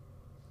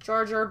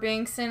Jar Jar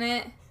Binks in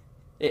it.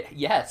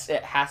 Yes,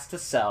 it has to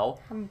sell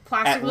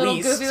Plastic at little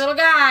least, goofy little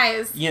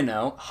guys.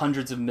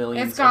 Hundreds of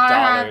millions It's gotta of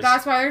dollars. have.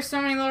 That's why there's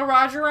so many little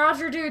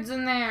Roger dudes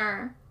in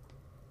there.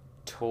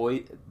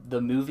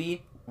 The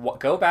movie,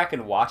 go back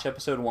and watch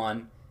Episode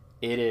 1.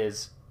 It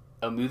is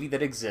a movie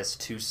that exists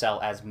to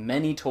sell as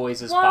many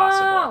toys as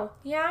possible.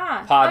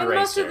 Yeah. Pod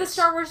Most of the racers.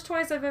 Star Wars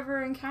toys I've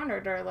ever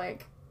encountered are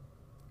like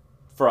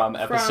From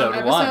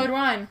Episode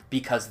 1.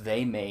 Because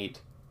they made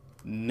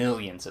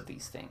millions of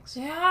these things.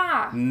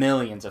 Yeah.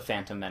 Millions of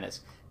Phantom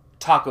Menace.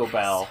 Taco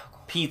Bell, so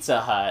cool.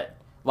 Pizza Hut,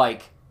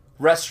 like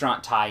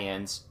restaurant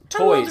tie-ins, How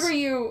toys. old were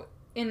you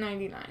in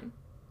 99?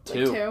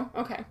 Two. Like 2?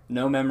 Okay.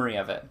 No memory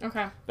of it.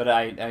 Okay. But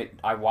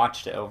I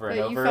watched it over and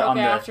But over you felt on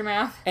the the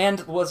aftermath. and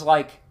was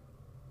like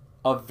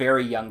a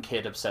very young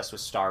kid obsessed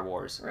with Star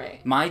Wars.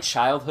 Right. My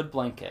childhood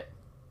blanket.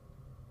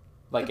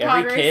 Like The pod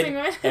every racing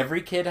kid one?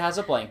 every kid has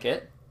a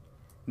blanket.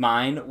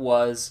 Mine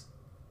was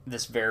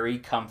this very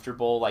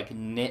comfortable like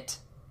knit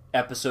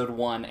Episode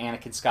 1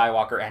 Anakin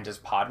Skywalker and his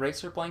pod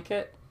racer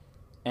blanket.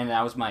 And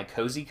that was my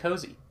cozy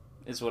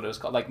is what it was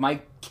called. Like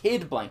my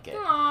kid blanket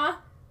Aww.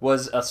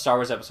 was a Star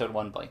Wars Episode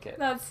 1 blanket.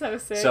 That's so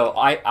sick. So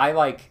I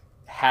like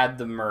had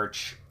the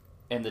merch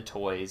and the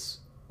toys,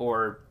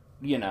 or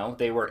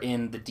they were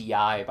in the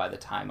DI by the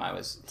time I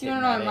was. Do you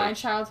know what my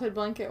childhood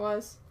blanket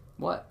was?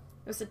 What?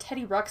 It was a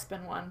Teddy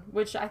Ruxpin one,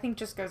 which I think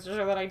just goes to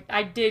show that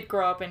I did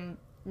grow up in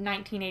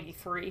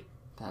 1983.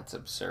 That's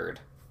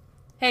absurd.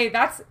 Hey,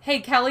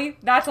 Kelly,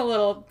 that's a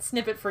little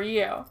snippet for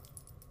you.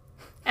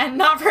 And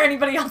not for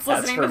anybody else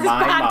That's listening for to this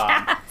my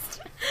podcast.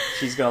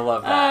 She's gonna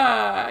love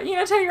that. You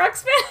know Teddy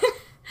Ruxpin?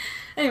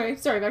 Anyway,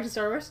 sorry, back to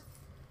Star Wars.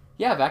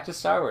 Yeah, back to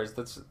Star Wars.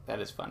 That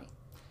is funny.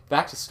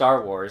 Back to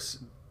Star Wars.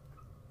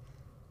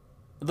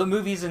 The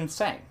movie's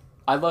insane.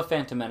 I love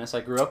Phantom Menace.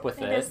 I grew up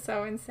with it. It is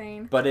so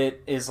insane. But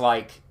it is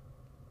like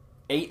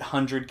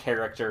 800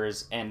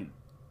 characters and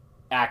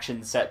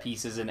action set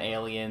pieces and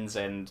aliens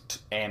and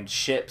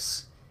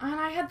ships. And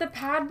I had the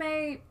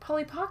Padme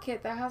Polly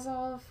Pocket that has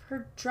all of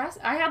her dress.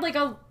 I had like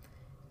a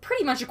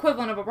pretty much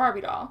equivalent of a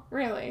Barbie doll,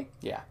 really.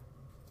 Yeah.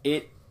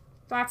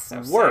 That's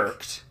so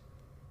worked. Sick.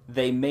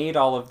 They made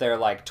all of their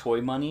like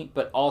toy money,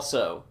 but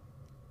also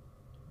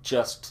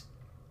just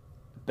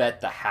bet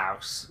the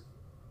house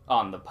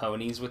on the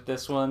ponies with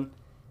this one.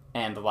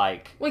 And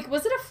like... Wait,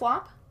 was it a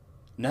flop?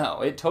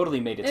 No, it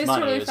totally made its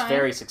money. Totally it was fine.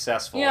 very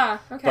successful. Yeah,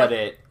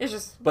 okay.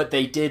 But but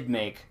they did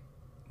make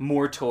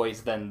more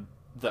toys than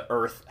the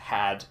Earth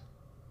had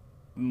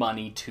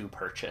money to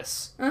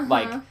purchase. Uh-huh.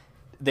 Like,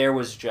 there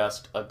was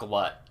just a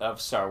glut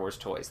of Star Wars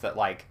toys that,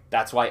 like,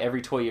 that's why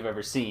every toy you've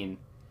ever seen,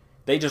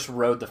 they just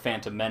rode the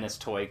Phantom Menace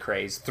toy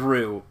craze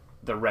through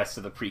the rest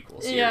of the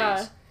prequel series.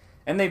 Yeah.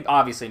 And they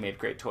obviously made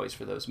great toys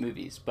for those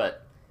movies,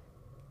 but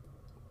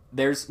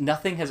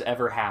nothing has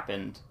ever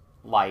happened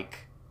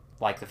like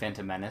the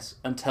Phantom Menace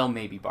until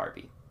maybe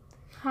Barbie.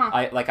 Huh.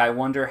 I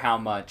wonder how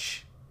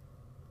much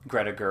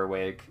Greta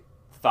Gerwig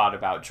thought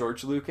about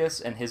George Lucas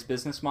and his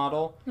business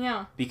model.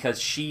 Yeah. Because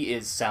she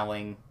is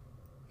selling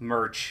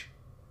merch,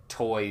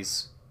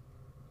 toys,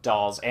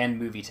 dolls, and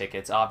movie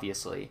tickets,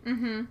 obviously.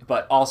 Mm-hmm.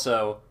 But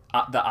also,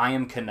 the I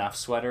Am Knuff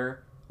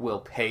sweater will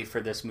pay for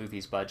this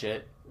movie's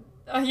budget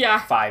Yeah.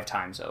 5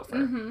 times over.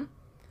 Mm-hmm.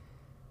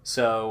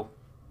 So,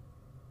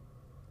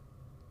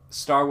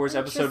 Star Wars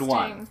Episode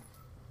 1.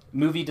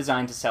 Movie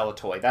designed to sell a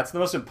toy. That's the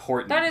most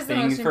important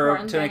thing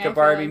to make a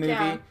Barbie movie.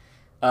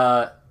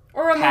 Yeah.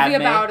 Or a Padme,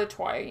 movie about a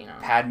toy, you know.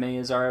 Padme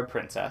is our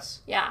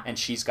princess. Yeah. And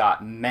she's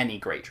got many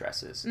great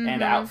dresses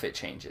and outfit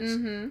changes.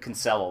 Mm-hmm. Can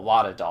sell a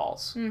lot of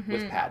dolls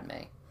with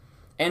Padme.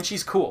 And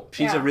she's cool.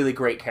 She's a really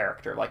great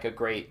character. Like a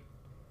great...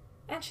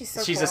 And she's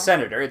so She's cool. a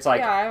senator. It's like,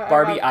 Yeah,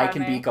 Barbie, love I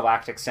can Padme. be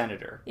Galactic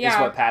Senator. Is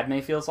Yeah. what Padme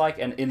feels like.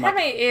 And in Padme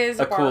like is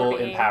a cool,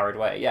 Barbie. empowered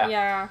way. Yeah.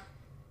 Yeah.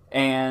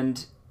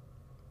 And...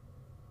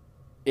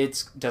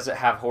 does it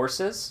have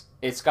horses?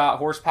 It's got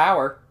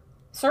horsepower.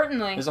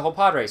 Certainly. There's a whole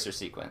pod racer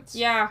sequence.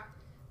 Yeah.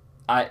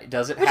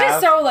 Does it Which have...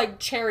 is so, like,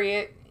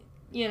 chariot,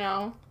 you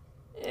know.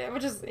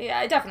 Which is,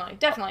 yeah, definitely.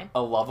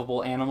 A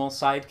lovable animal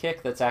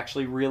sidekick that's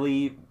actually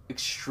really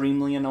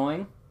extremely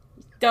annoying?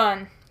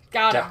 Done.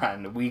 Got him.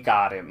 Done. We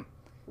got him.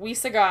 We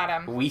got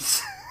him. We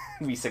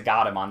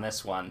got him on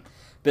this one.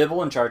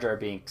 Bibble and Jar Jar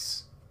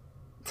Binks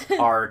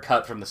are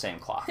cut from the same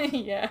cloth.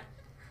 Yeah.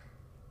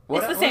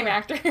 It's the same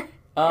actor.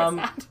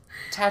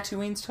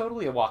 Tatooine's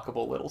totally a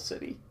walkable little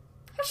city.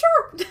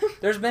 Sure.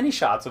 There's many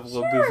shots of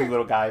little goofy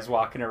little guys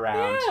walking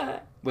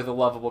around with a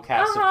lovable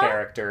cast of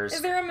characters.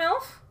 Is there a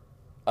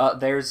MILF?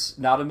 There's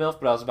not a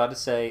MILF, but I was about to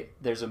say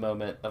there's a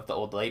moment of the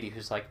old lady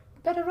who's like,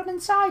 "Better run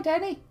inside,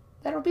 Danny.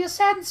 There'll be a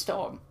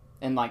sandstorm."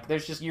 And, like,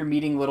 there's just, you're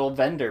meeting little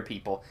vendor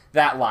people.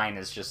 That line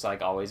is just,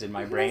 like, always in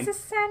my brain. There's a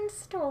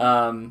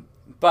sandstorm.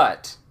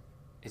 But,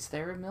 is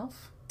there a MILF?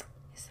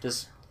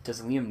 Does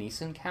Liam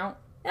Neeson count?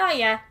 Oh,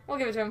 yeah. We'll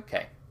give it to him.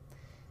 Okay.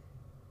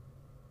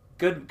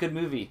 Good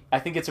movie. I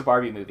think it's a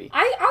Barbie movie.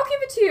 I'll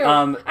give it to you.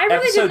 I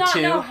really did not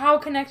know how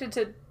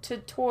connected to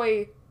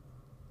Toys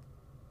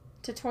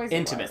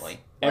intimately.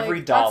 It was. Every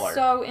like, dollar. That's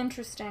so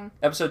interesting.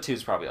 Episode 2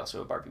 is probably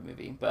also a Barbie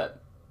movie, but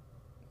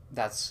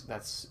that's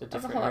a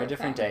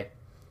different day.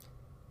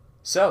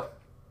 So,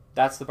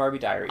 that's the Barbie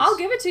Diaries. I'll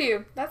give it to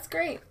you. That's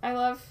great.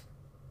 That's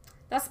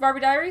the Barbie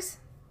Diaries.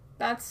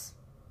 That's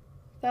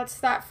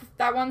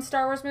that one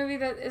Star Wars movie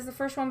that is the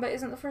first one but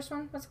isn't the first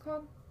one. What's it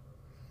called?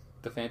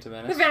 The Phantom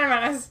Menace. The Phantom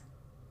Menace.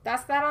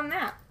 That's that on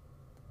that.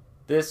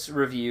 This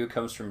review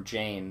comes from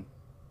Jane,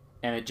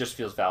 and it just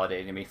feels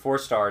validating to me. 4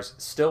 stars.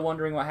 Still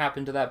wondering what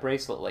happened to that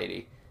bracelet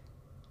lady.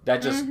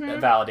 That just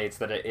validates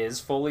that it is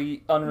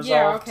fully unresolved.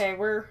 Yeah, okay,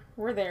 we're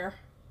there.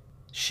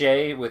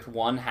 Shay with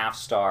 1/2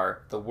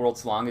 star, the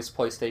world's longest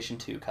PlayStation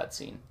 2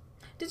 cutscene.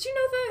 Did you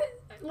know that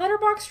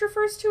Letterboxd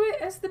refers to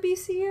it as the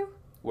BCU?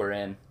 We're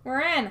in.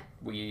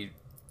 We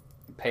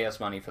pay us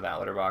money for that,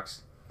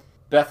 Letterboxd.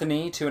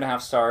 Bethany,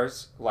 2.5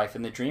 stars. Life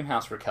in the Dream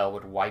House Raquel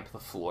would wipe the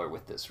floor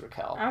with this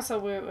Raquel.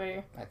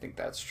 Absolutely. I think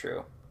that's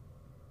true.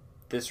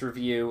 This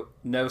review,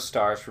 no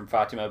stars from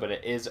Fatima, but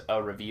it is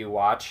a review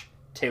watch.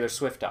 Taylor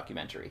Swift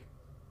documentary.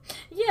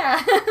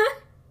 Yeah.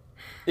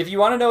 If you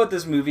want to know what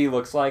this movie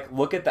looks like,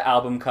 look at the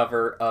album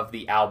cover of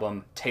the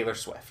album Taylor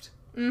Swift.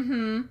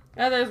 Mm-hmm.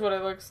 That is what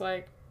it looks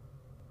like.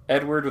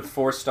 Edward with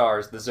 4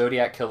 stars. The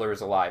Zodiac Killer is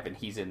alive, and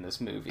he's in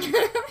this movie.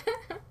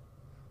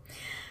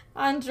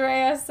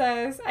 Andrea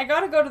says, I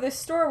gotta go to this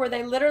store where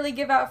they literally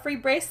give out free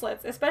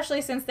bracelets,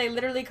 especially since they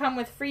literally come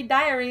with free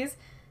diaries.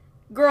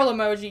 Girl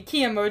emoji,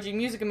 key emoji,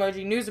 music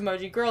emoji, news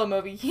emoji, girl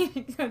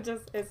emoji.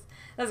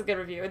 That's a good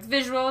review. It's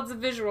visual. It's a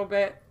visual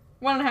bit.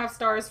 1.5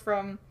 stars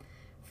from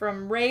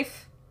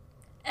Rafe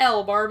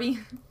L. Barbie.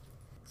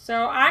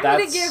 So I'm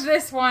going to give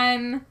this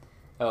one...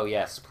 Oh,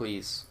 yes,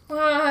 please.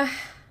 Does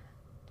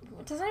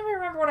anybody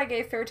remember what I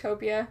gave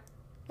Fairtopia?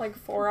 Like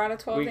 4 out of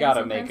 12 We Dancing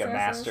gotta make Princesses? a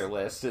master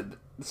list at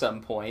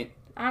some point.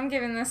 I'm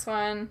giving this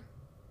one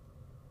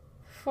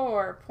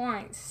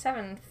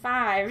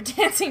 4.75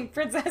 Dancing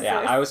Princesses. Yeah,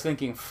 I was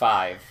thinking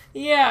 5.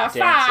 Yeah,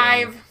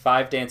 5.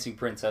 5 Dancing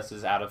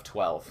Princesses out of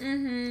 12.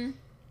 Mm-hmm.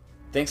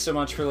 Thanks so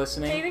much for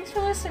listening. Hey, thanks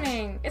for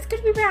listening. It's good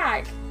to be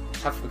back.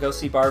 Go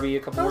see Barbie a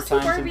couple more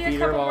times in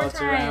theater while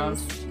it's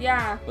around.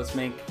 Yeah. Let's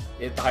make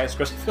it the highest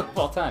grossing film of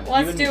all time.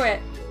 Let's do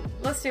it.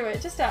 Let's do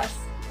it. Just us.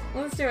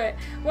 Let's do it.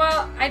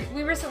 Well,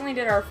 we recently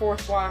did our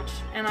 4th watch,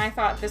 and I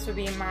thought this would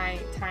be my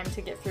time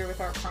to get through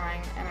without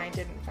crying, and I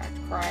did in fact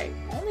cry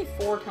only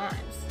 4 times.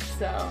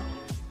 So,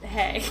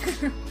 hey,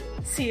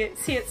 see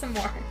it some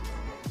more.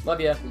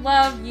 Love ya.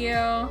 Love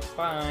you.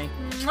 Bye.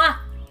 Mwah.